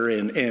together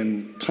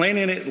and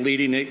planning it,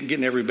 leading it,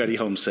 getting everybody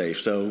home safe.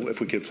 So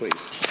if we could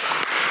please.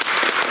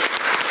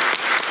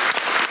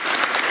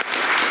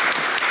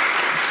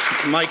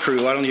 My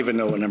crew, I don't even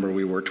know what number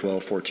we were,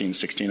 12, 14,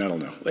 16, I don't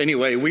know.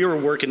 Anyway, we were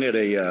working at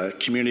a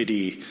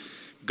community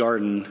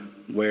garden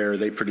where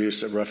they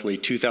produce roughly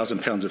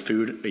 2,000 pounds of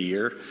food a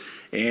year.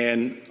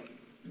 And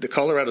the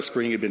Colorado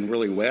Spring had been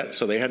really wet,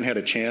 so they hadn't had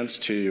a chance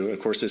to, of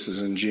course, this is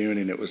in June,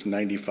 and it was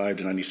 95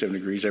 to 97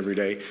 degrees every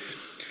day.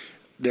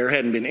 There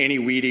hadn't been any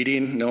weed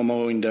eating, no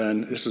mowing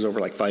done. This was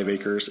over like 5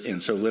 acres,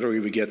 and so literally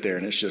we get there,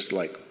 and it's just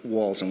like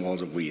walls and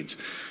walls of weeds.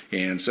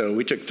 And so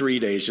we took 3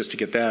 days just to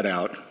get that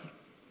out.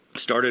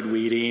 Started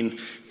weeding,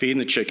 feeding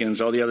the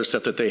chickens, all the other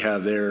stuff that they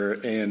have there,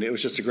 and it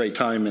was just a great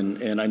time.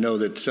 And I know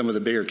that some of the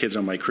bigger kids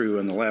on my crew,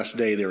 on the last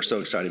day, they were so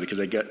excited because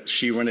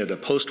she rented a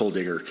post hole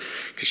digger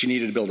because she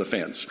needed to build a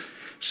fence.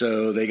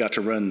 So they got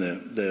to run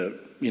the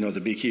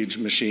big huge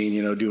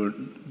machine,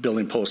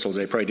 building post holes.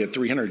 They probably did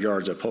 300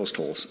 yards of post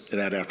holes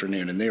that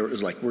afternoon, and it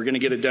was like, we're going to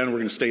get it done. We're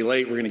going to stay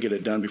late. We're going to get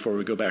it done before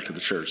we go back to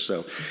the church. So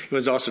it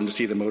was awesome to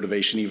see the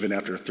motivation even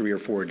after 3 or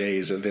 4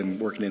 days of them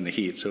working in the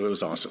heat. So it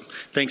was awesome.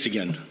 Thanks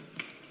again.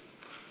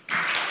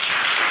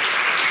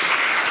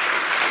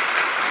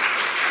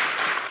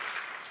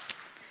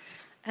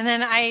 And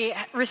then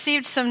I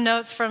received some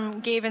notes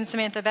from Gabe and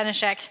Samantha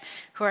Benishek,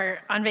 who are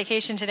on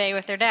vacation today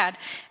with their dad,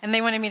 and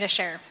they wanted me to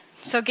share.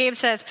 So Gabe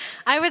says,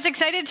 I was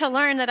excited to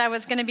learn that I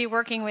was going to be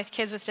working with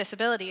kids with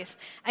disabilities.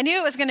 I knew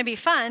it was going to be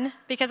fun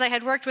because I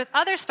had worked with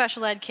other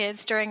special ed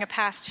kids during a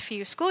past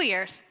few school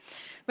years.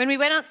 When we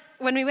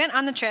went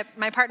on the trip,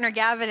 my partner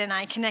Gavin and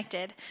I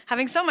connected,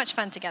 having so much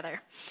fun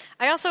together.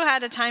 I also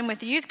had a good time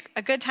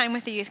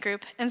with the youth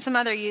group and some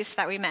other youths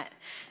that we met.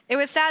 It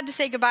was sad to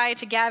say goodbye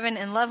to Gavin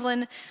and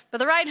Loveland, but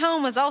the ride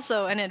home was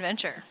also an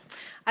adventure.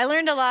 I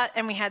learned a lot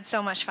and we had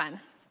so much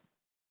fun.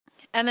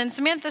 And then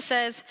Samantha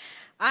says,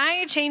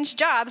 I changed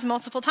jobs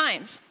multiple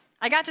times.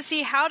 I got to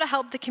see how to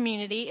help the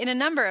community in a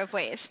number of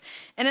ways,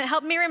 and it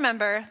helped me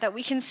remember that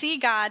we can see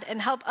God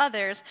and help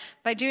others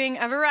by doing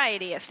a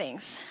variety of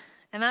things.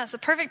 And that's the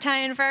perfect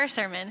time for our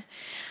sermon.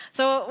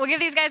 So we'll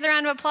give these guys a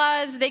round of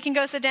applause. They can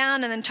go sit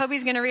down, and then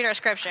Toby's going to read our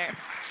scripture.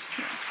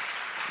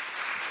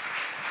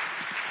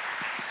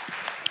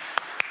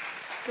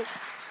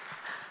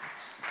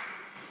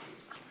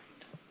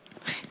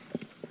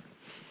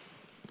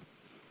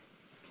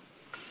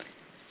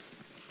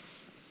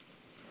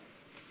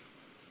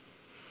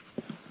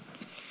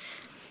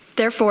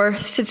 Therefore,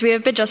 since we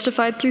have been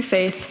justified through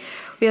faith,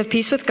 we have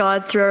peace with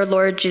God through our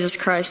Lord Jesus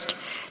Christ,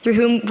 through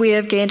whom we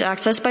have gained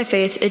access by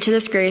faith into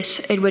this grace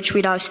in which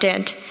we now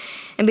stand.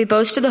 And we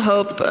boast in the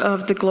hope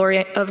of the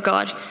glory of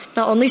God.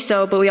 Not only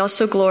so, but we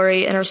also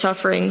glory in our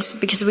sufferings,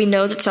 because we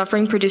know that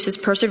suffering produces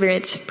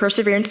perseverance,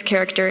 perseverance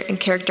character, and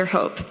character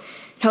hope.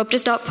 Hope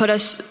does not put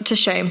us to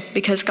shame,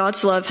 because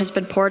God's love has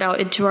been poured out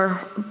into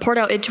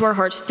our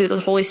hearts through the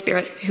Holy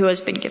Spirit who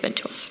has been given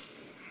to us.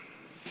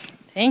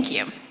 Thank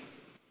you.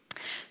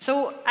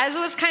 So as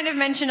was kind of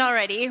mentioned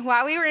already,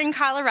 while we were in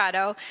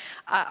Colorado,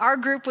 our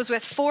group was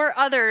with 4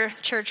 other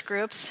church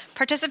groups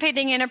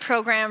participating in a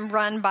program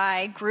run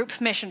by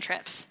Group Mission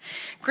Trips.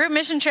 Group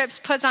Mission Trips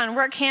puts on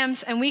work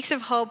camps and weeks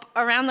of hope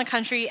around the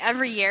country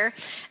every year,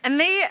 and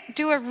they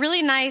do a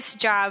really nice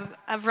job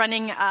of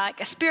running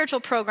a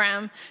spiritual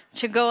program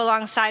to go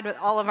alongside with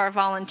all of our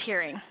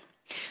volunteering.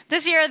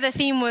 This year, the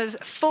theme was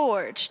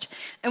forged,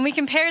 and we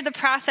compared the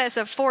process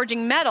of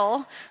forging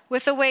metal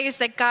with the ways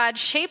that God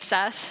shapes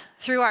us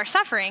through our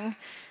suffering.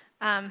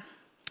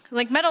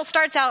 Like metal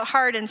starts out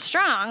hard and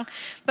strong,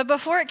 but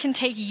before it can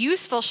take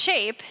useful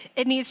shape,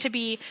 it needs to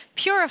be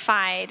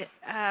purified,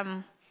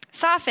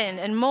 softened,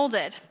 and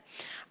molded.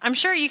 I'm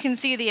sure you can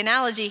see the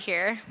analogy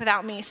here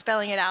without me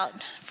spelling it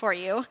out for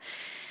you.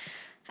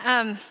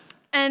 And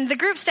the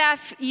group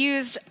staff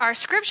used our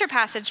scripture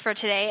passage for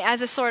today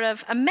as a sort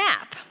of a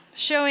map,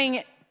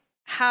 showing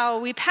how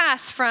we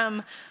pass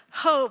from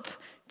hope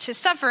to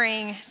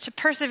suffering to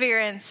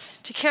perseverance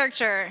to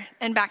character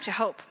and back to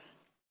hope.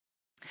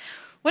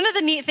 One of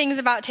the neat things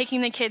about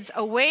taking the kids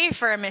away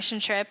for a mission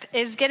trip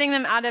is getting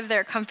them out of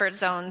their comfort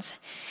zones.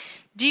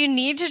 Do you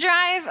need to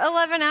drive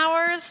 11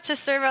 hours to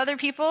serve other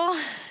people?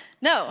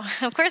 No,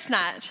 of course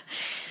not.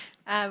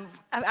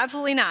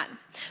 Absolutely not.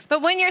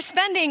 But when you're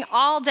spending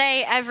all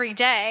day, every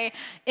day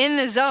in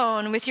the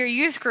zone with your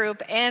youth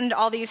group and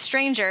all these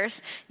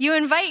strangers, you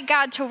invite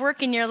God to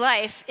work in your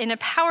life in a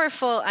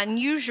powerful,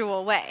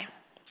 unusual way.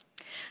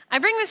 I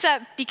bring this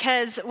up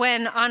because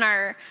when on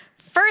our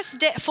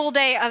first full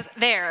day of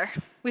there,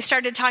 we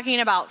started talking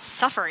about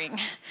suffering,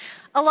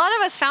 a lot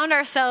of us found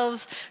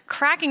ourselves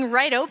cracking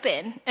right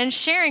open and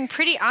sharing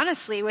pretty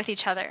honestly with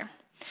each other.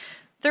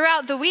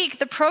 Throughout the week,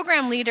 the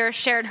program leader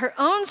shared her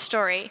own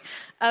story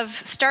of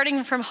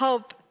starting from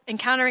hope,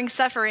 encountering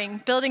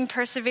suffering, building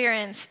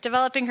perseverance,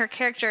 developing her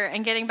character,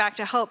 and getting back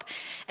to hope.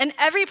 And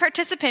every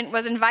participant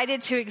was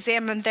invited to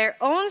examine their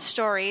own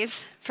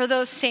stories for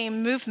those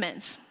same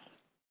movements.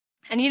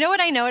 And you know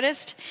what I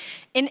noticed?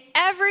 In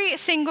every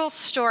single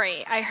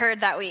story I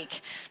heard that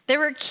week, there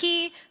were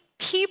key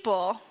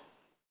people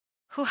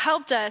who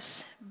helped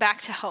us back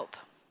to hope.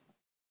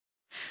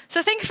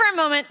 So think for a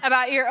moment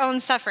about your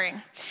own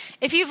suffering.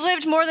 If you've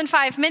lived more than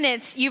 5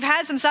 minutes, you've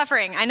had some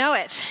suffering. I know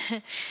it.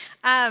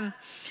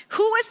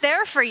 Who was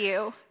there for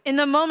you in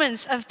the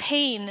moments of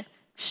pain,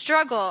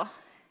 struggle,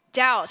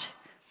 doubt?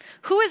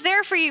 Who was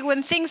there for you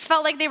when things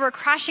felt like they were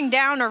crashing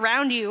down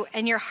around you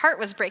and your heart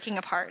was breaking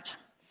apart?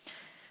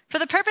 For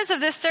the purpose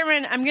of this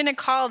sermon, I'm going to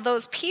call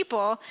those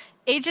people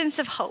agents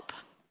of hope.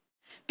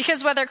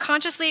 Because whether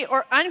consciously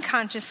or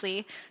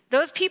unconsciously,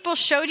 those people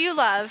showed you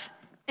love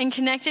and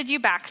connected you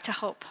back to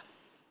hope.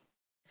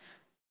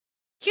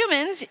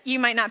 Humans, you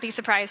might not be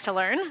surprised to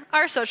learn,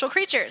 are social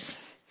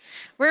creatures.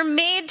 We're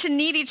made to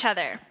need each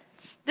other.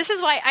 This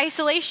is why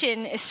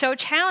isolation is so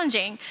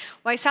challenging,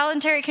 why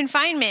solitary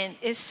confinement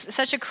is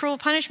such a cruel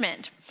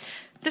punishment.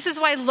 This is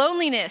why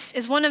loneliness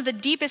is one of the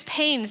deepest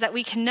pains that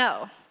we can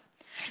know.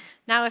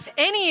 Now, if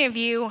any of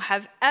you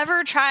have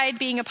ever tried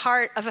being a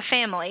part of a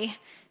family,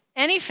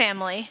 any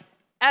family,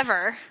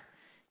 ever,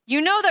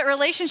 you know that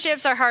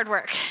relationships are hard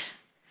work.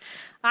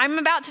 I'm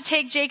about to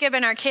take Jacob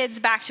and our kids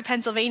back to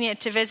Pennsylvania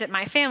to visit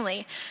my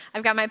family.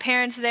 I've got my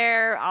parents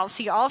there. I'll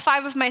see all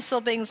 5 of my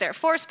siblings, their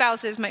 4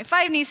 spouses, my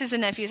 5 nieces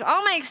and nephews,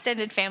 all my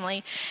extended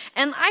family.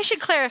 And I should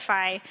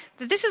clarify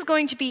that this is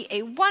going to be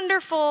a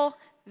wonderful,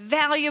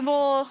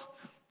 valuable,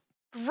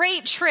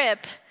 great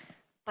trip,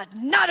 but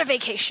not a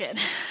vacation.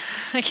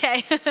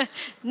 Okay?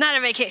 Not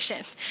a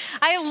vacation.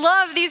 I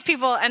love these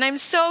people, and I'm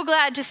so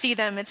glad to see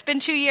them. It's been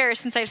 2 years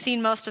since I've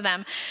seen most of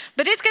them.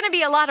 But it's going to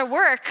be a lot of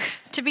work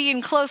to be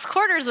in close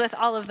quarters with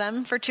all of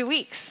them for 2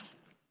 weeks.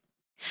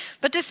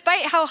 But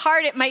despite how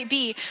hard it might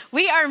be,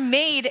 we are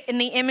made in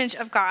the image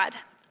of God,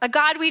 a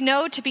God we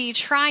know to be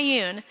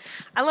triune.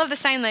 I love the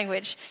sign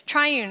language.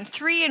 Triune,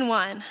 3 in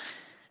 1.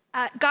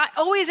 God,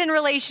 always in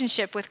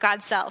relationship with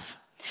God's self.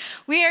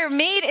 We are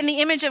made in the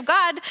image of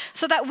God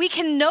so that we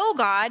can know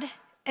God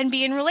and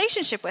be in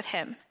relationship with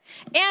him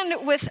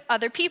and with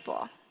other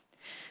people.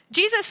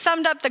 Jesus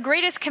summed up the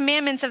greatest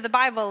commandments of the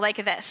Bible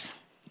like this: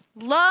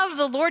 love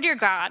the Lord your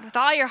God with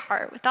all your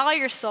heart, with all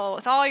your soul,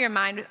 with all your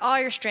mind, with all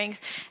your strength,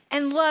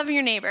 and love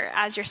your neighbor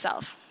as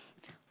yourself.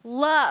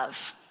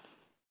 Love.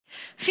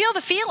 Feel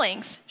the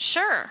feelings,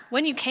 sure,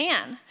 when you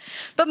can.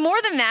 But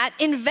more than that,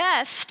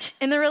 invest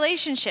in the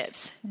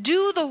relationships.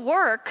 Do the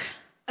work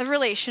of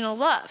relational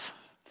love.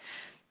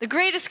 The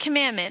greatest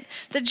commandment,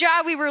 the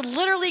job we were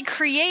literally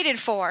created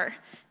for,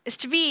 is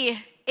to be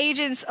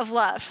agents of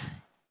love,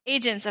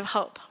 agents of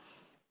hope.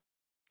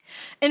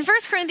 In 1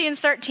 Corinthians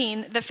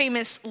 13, the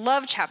famous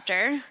love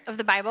chapter of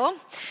the Bible,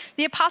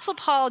 the Apostle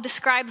Paul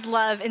describes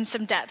love in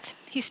some depth.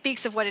 He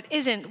speaks of what it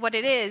isn't, what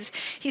it is.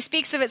 He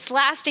speaks of its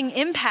lasting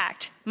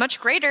impact, much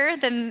greater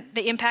than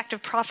the impact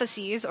of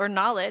prophecies or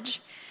knowledge.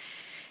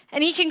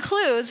 And he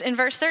concludes in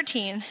verse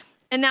 13,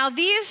 and now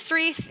these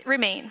three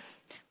remain: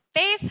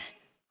 faith,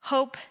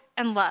 hope,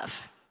 and love.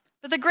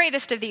 But the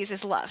greatest of these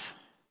is love.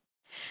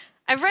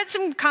 I've read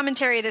some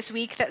commentary this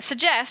week that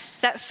suggests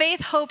that faith,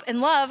 hope, and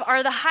love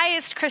are the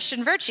highest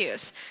Christian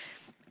virtues.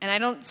 And I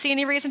don't see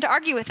any reason to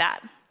argue with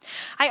that.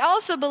 I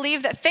also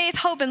believe that faith,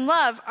 hope, and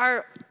love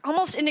are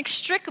almost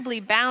inextricably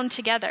bound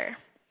together.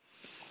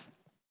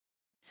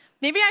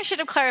 Maybe I should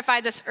have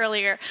clarified this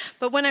earlier,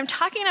 but when I'm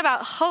talking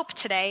about hope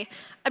today,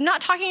 I'm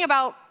not talking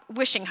about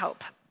wishing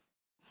hope.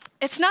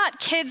 It's not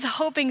kids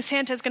hoping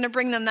Santa's going to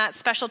bring them that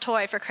special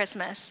toy for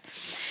Christmas.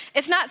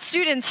 It's not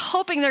students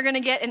hoping they're going to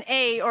get an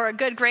A or a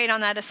good grade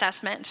on that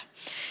assessment.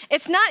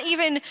 It's not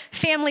even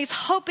families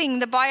hoping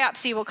the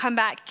biopsy will come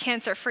back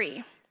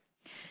cancer-free.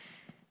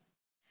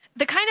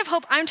 The kind of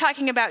hope I'm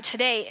talking about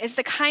today is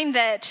the kind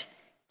that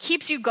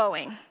keeps you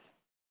going,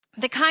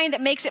 the kind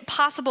that makes it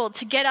possible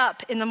to get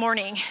up in the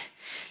morning,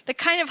 the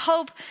kind of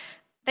hope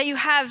that you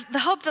have, the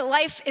hope that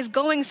life is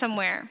going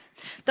somewhere,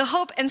 the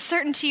hope and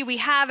certainty we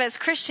have as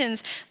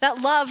Christians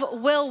that love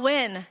will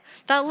win,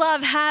 that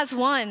love has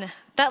won,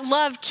 that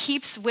love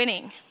keeps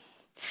winning.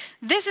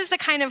 This is the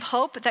kind of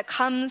hope that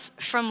comes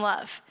from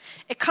love.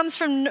 It comes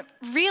from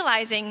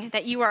realizing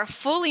that you are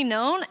fully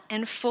known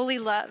and fully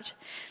loved,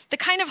 the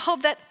kind of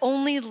hope that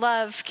only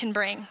love can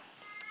bring.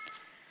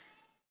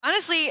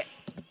 Honestly,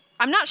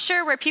 I'm not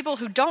sure where people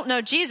who don't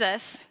know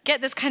Jesus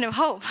get this kind of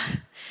hope.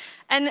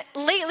 And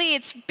lately,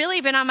 it's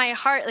really been on my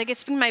heart, like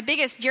it's been my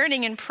biggest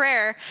yearning and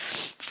prayer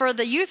for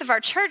the youth of our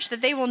church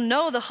that they will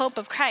know the hope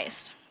of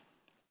Christ.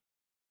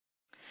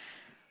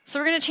 So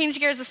we're going to change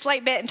gears a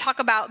slight bit and talk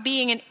about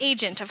being an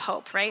agent of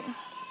hope, right?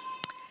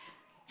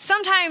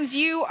 Sometimes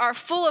you are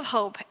full of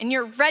hope and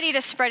you're ready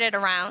to spread it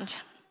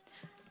around.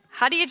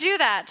 How do you do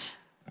that?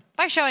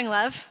 By showing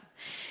love.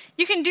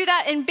 You can do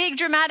that in big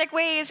dramatic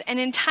ways and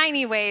in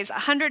tiny ways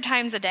 100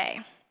 times a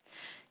day.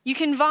 You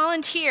can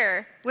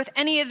volunteer with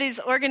any of these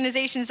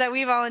organizations that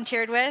we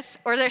volunteered with,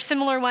 or there's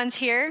similar ones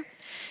here.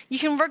 You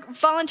can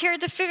volunteer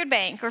at the food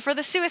bank or for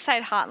the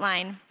suicide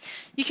hotline.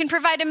 You can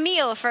provide a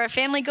meal for a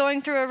family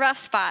going through a rough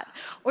spot,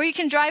 or you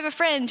can drive a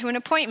friend to an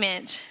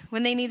appointment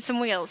when they need some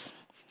wheels.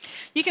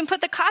 You can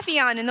put the coffee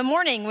on in the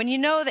morning when you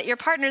know that your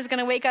partner is going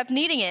to wake up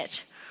needing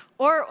it,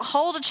 or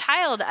hold a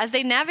child as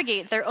they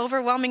navigate their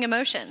overwhelming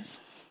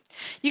emotions.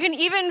 You can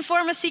even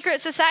form a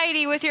secret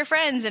society with your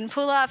friends and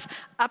pull off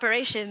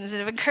operations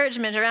of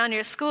encouragement around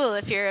your school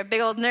if you're a big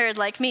old nerd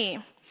like me.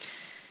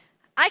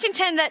 I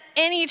contend that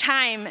any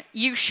time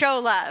you show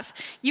love,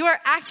 you are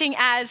acting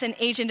as an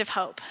agent of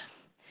hope.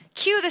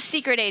 Cue the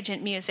secret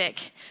agent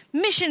music.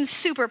 Mission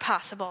super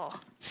possible.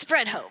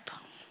 Spread hope.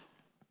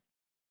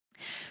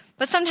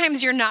 But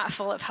sometimes you're not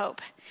full of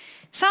hope.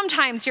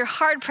 Sometimes you're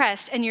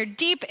hard-pressed and you're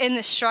deep in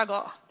the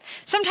struggle.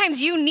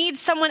 Sometimes you need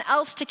someone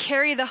else to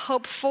carry the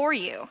hope for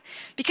you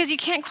because you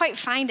can't quite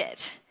find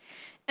it.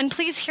 And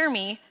please hear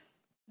me,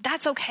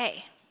 that's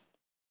okay.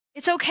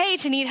 It's okay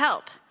to need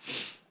help.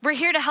 We're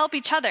here to help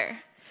each other.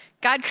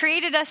 God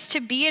created us to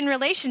be in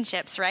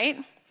relationships,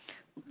 right?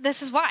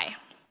 This is why.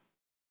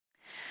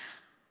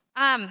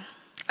 I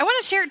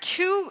want to share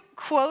 2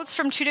 quotes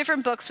from 2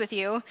 different books with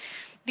you.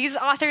 These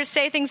authors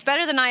say things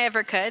better than I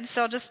ever could,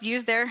 so I'll just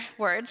use their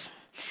words.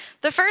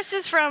 The first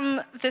is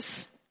from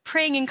this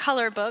Praying in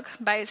Color book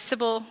by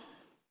Sybil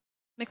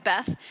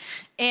Macbeth.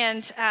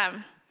 And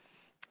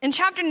in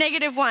chapter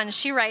 -1,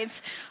 she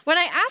writes, "When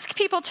I ask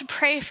people to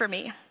pray for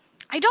me,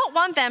 I don't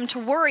want them to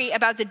worry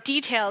about the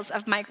details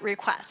of my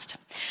request,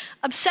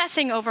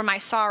 obsessing over my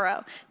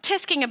sorrow,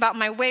 tisking about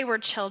my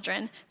wayward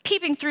children,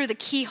 peeping through the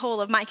keyhole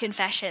of my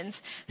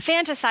confessions,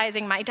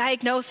 fantasizing my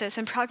diagnosis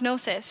and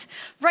prognosis,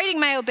 writing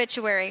my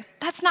obituary.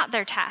 That's not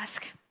their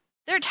task.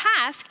 Their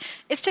task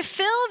is to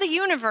fill the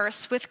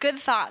universe with good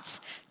thoughts,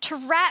 to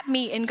wrap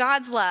me in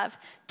God's love,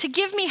 to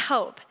give me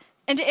hope,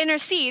 and to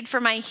intercede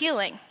for my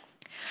healing.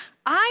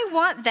 I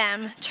want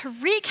them to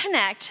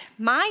reconnect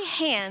my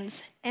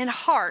hands and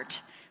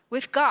heart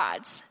with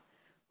God's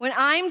when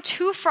I'm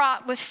too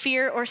fraught with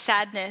fear or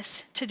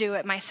sadness to do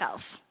it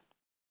myself."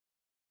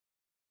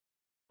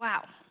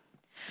 Wow.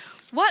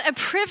 What a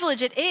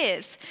privilege it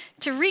is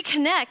to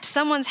reconnect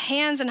someone's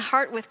hands and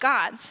heart with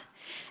God's.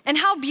 And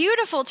how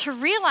beautiful to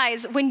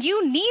realize when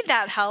you need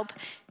that help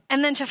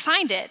and then to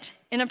find it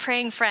in a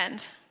praying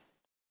friend.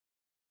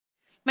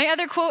 My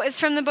other quote is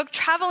from the book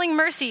Traveling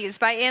Mercies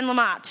by Anne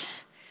Lamott.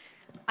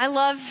 I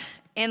love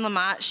Anne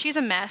Lamott. She's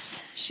a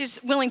mess.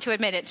 She's willing to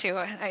admit it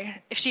too.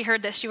 If she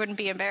heard this, she wouldn't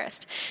be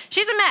embarrassed.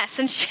 She's a mess,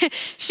 and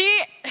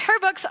her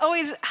books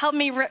always help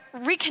me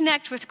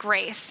reconnect with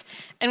grace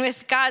and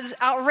with God's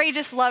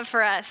outrageous love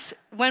for us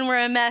when we're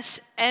a mess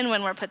and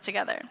when we're put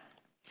together.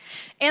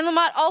 Anne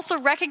Lamott also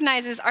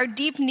recognizes our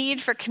deep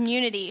need for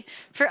community,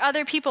 for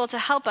other people to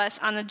help us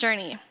on the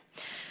journey.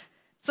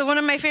 So one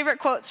of my favorite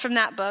quotes from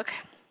that book,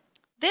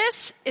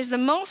 "This is the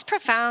most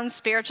profound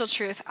spiritual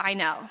truth I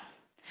know,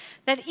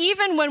 that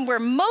even when we're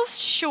most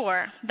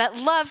sure that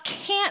love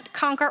can't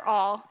conquer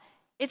all,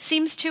 it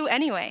seems to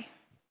anyway.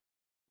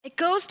 It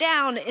goes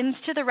down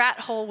into the rat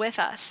hole with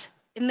us,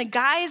 in the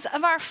guise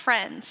of our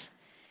friends,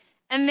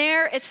 and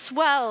there it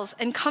swells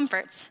and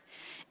comforts.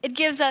 It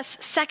gives us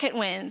second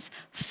wins,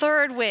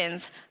 third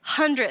wins,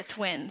 100th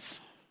wins."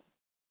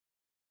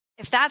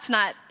 If that's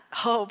not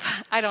hope,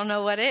 I don't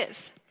know what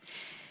is.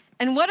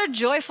 And what a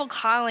joyful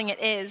calling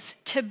it is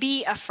to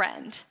be a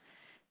friend,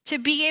 to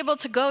be able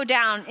to go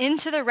down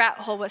into the rat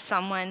hole with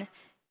someone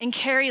and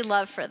carry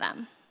love for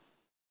them.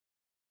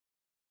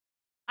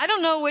 I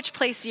don't know which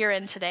place you're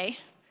in today.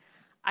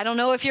 I don't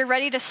know if you're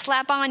ready to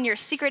slap on your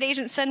secret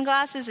agent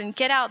sunglasses and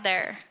get out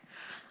there.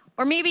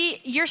 Or maybe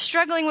you're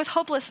struggling with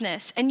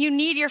hopelessness and you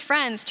need your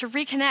friends to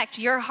reconnect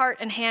your heart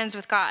and hands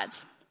with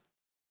God's.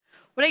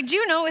 What I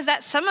do know is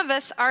that some of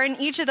us are in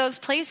each of those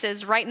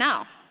places right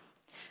now.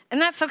 And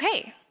that's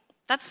okay.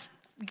 That's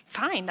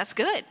fine. That's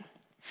good.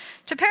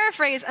 To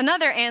paraphrase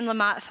another Anne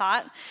Lamott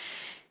thought,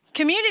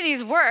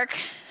 communities work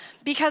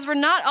because we're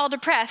not all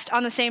depressed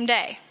on the same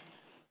day.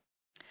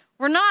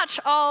 We're not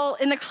all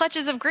in the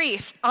clutches of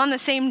grief on the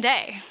same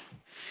day.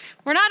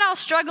 We're not all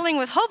struggling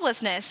with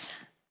hopelessness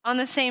on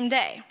the same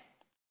day.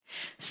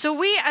 So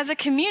we as a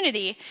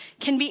community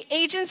can be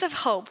agents of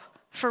hope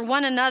for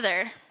one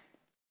another.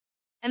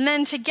 And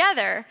then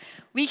together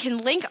we can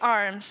link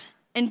arms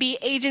and be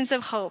agents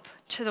of hope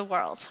to the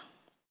world.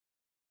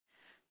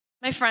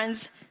 My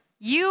friends,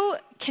 you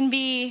can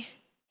be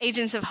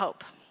agents of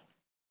hope.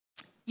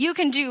 You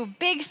can do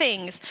big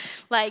things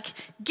like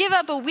give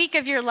up a week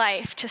of your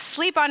life to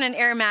sleep on an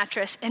air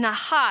mattress in a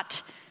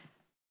hot,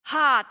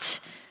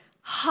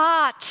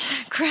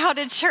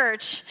 crowded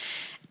church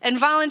and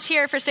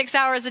volunteer for 6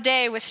 hours a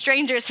day with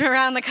strangers from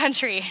around the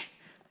country.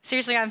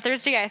 Seriously, on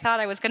Thursday, I thought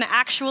I was going to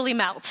actually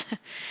melt.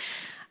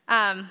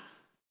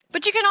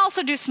 But you can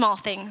also do small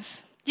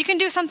things. You can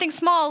do something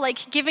small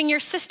like giving your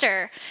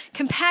sister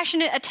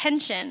compassionate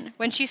attention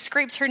when she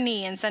scrapes her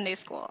knee in Sunday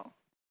school.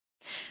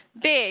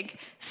 Big,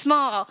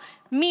 small,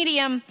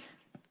 medium,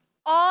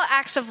 all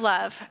acts of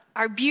love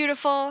are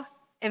beautiful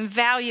and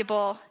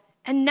valuable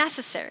and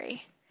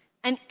necessary,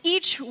 and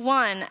each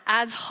one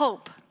adds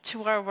hope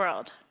to our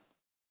world.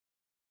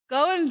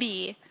 Go and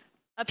be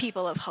a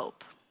people of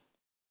hope.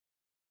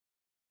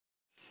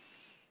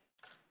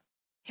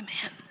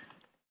 Amen.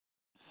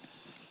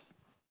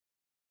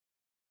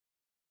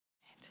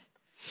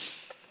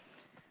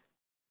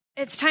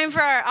 It's time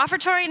for our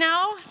offertory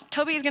now.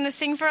 Toby is going to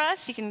sing for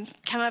us. You can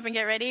come up and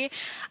get ready.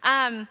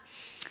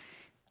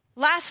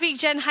 Last week,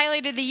 Jen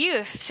highlighted the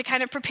youth to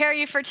kind of prepare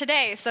you for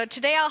today. So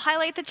today I'll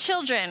highlight the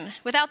children.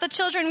 Without the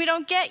children, we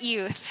don't get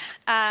youth.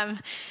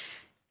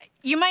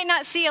 You might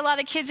not see a lot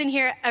of kids in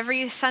here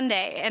every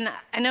Sunday, and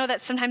I know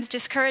that's sometimes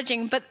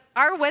discouraging, but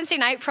our Wednesday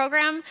night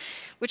program,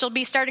 which will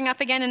be starting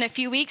up again in a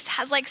few weeks,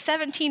 has like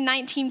 17,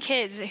 19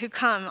 kids who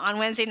come on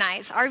Wednesday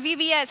nights. Our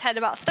VBS had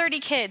about 30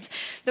 kids.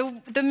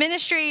 The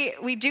ministry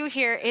we do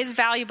here is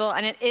valuable,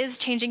 and it is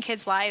changing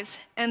kids' lives,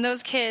 and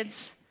those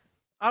kids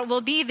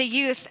will be the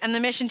youth and the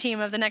mission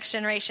team of the next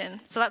generation.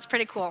 So that's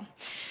pretty cool.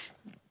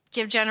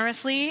 Give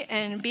generously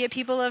and be a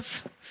people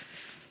of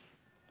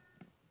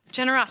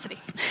generosity.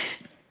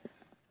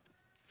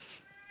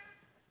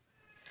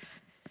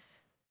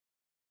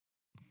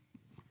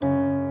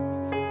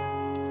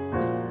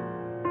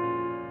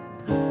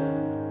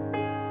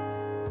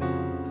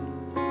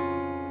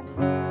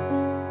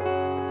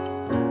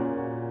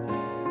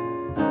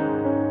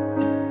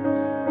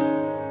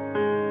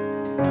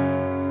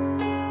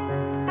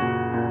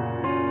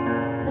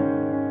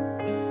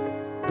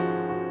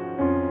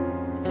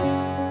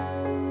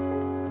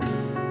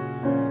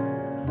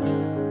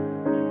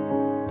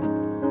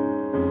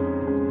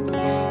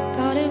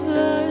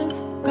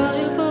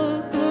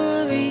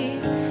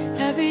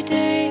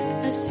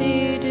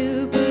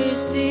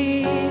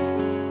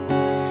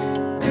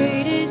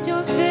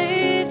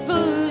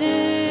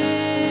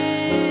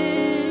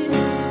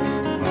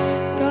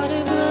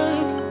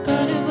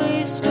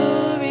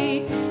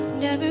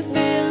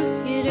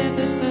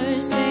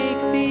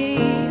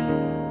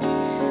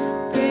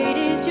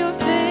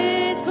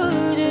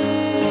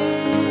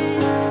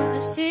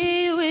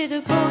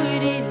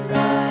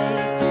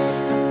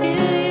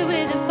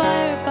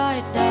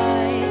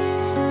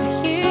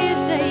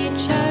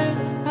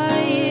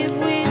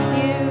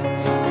 With you.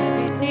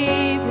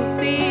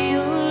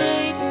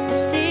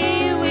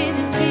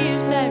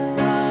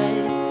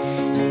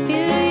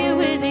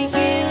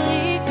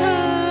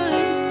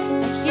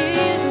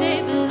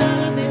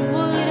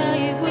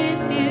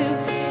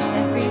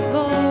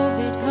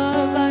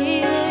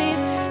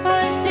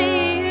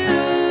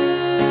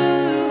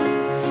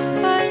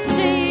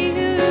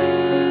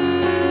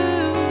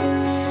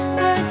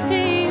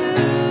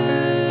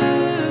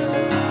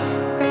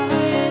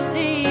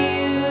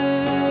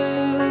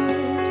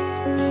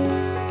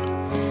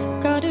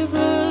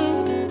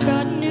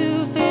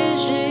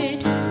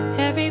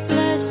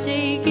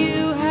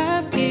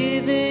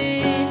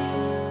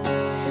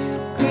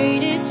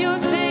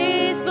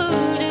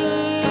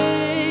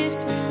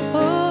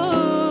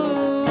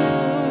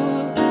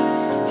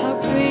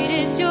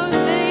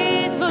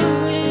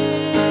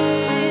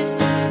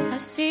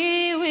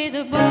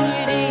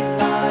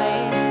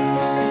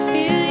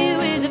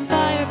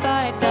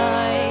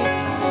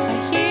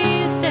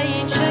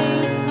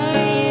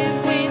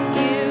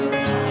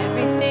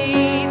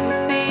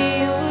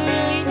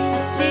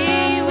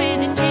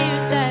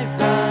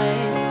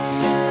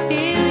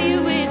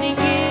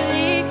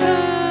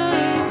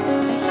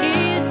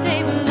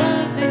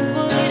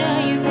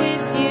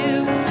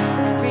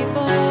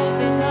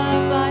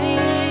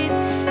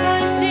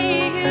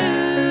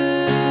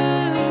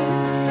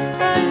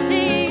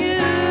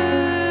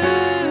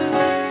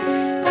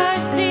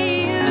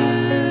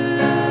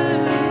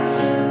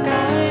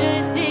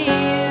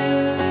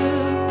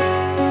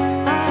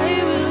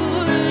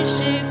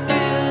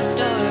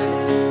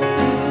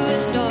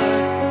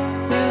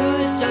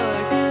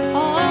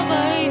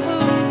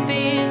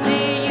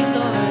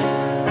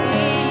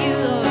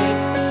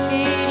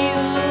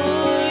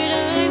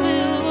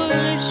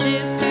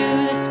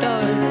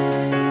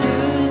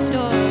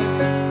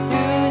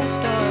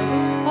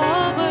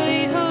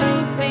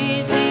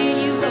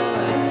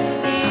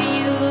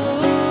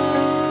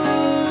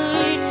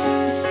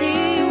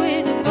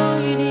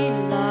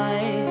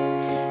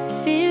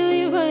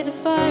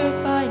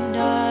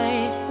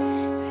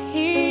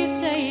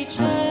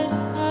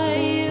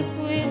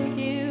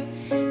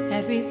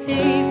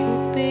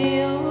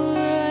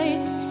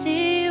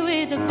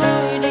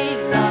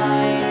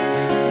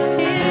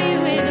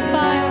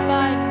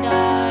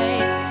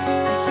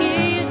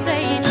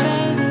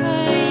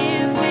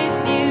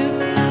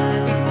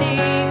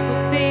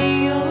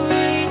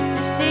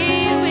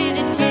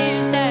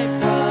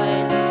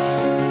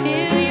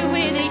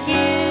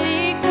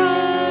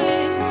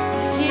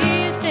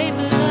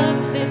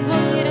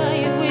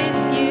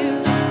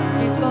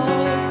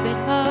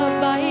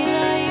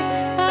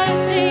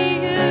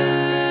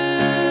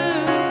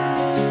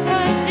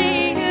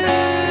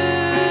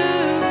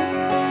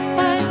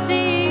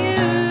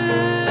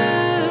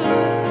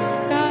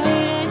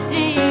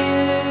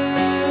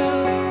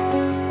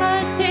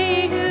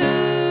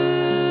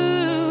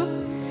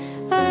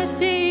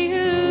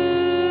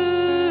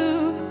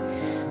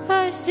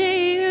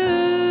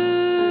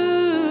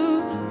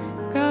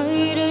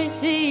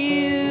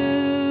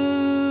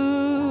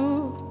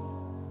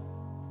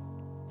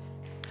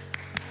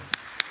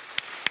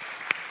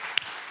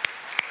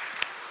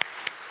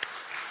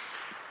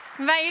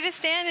 invite you to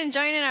stand and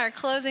join in our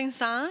closing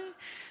song,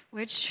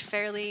 which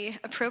fairly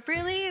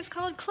appropriately is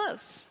called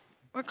Close,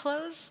 or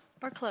Close,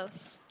 or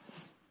Close.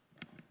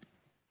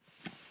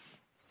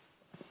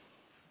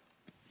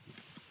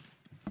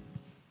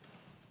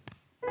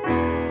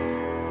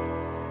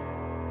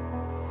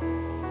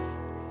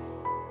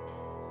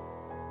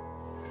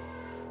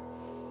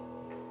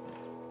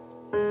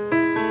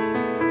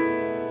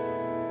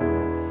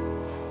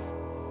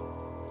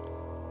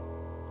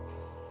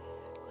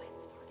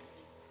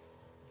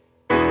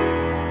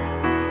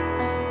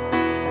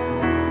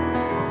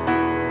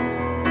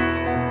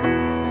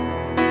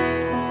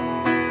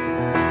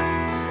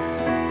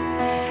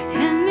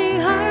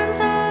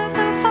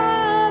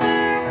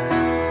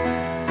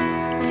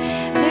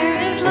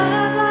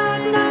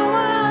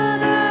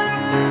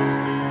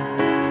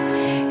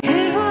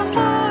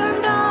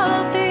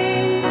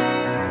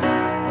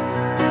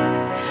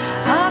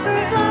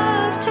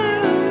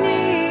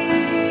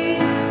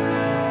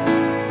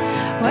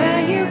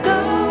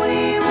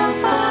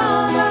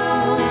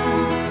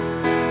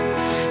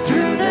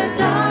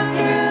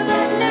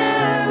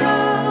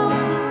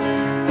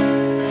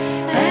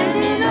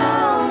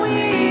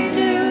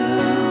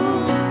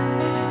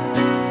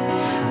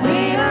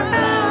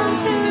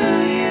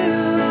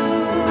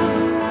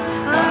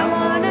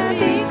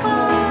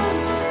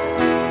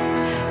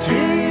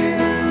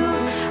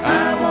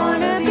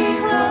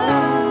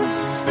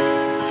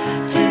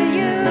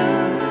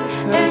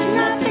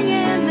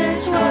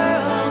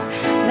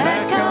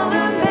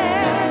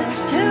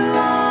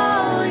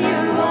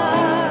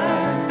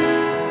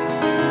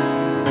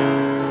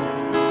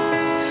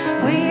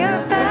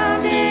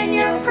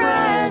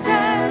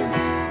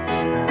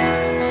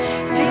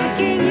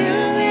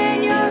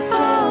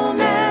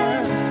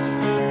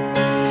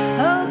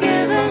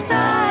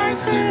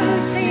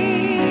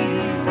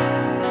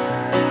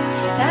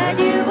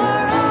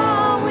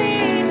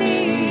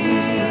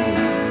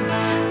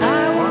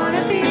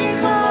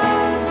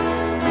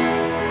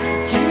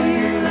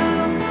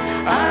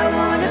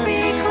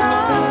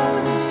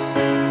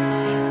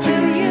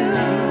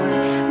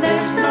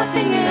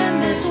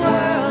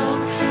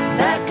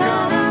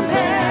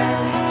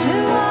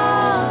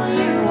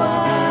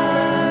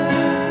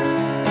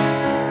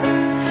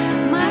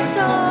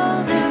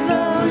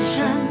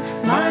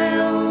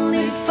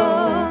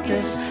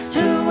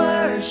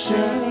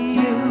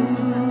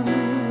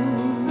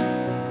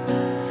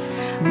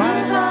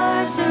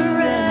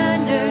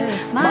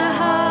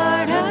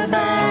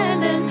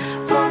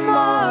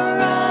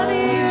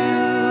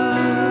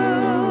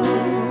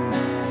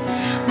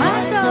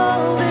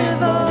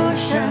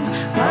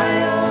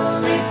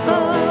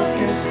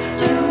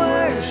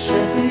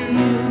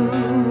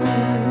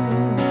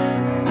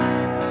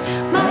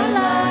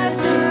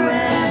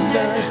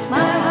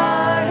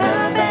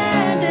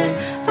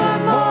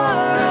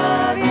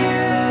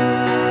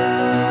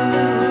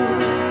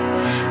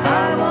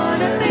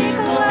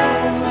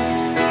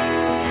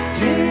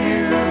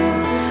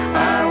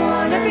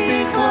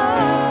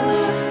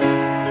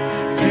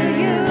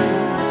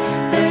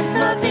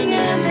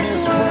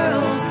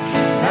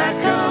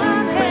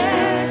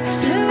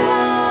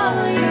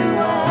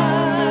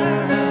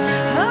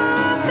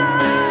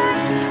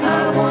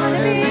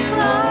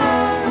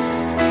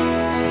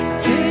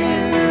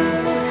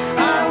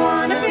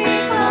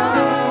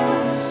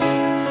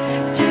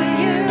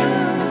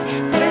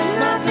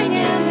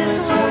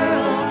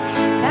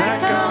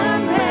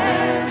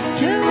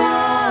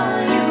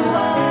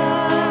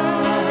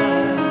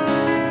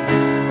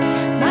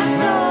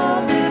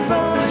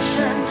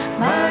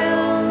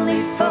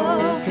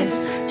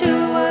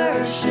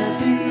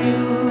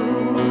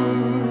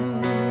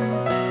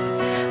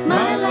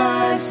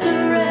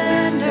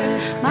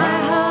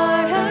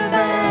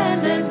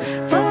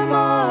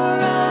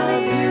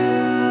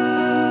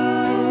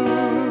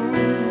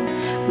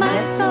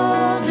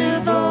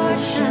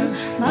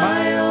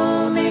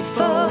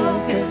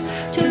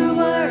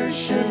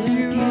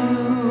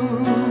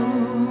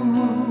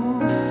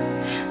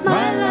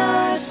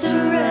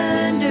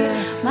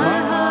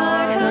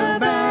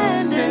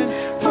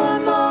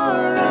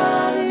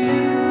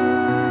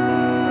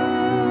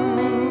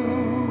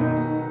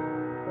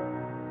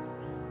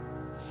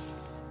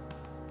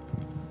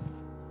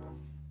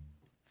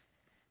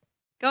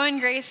 Go in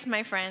grace,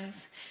 my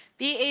friends.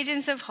 Be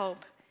agents of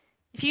hope.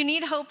 If you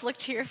need hope, look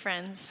to your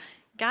friends.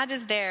 God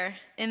is there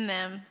in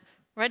them,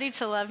 ready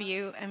to love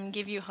you and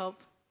give you hope.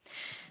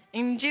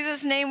 In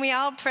Jesus' name we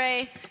all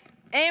pray,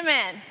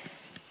 amen.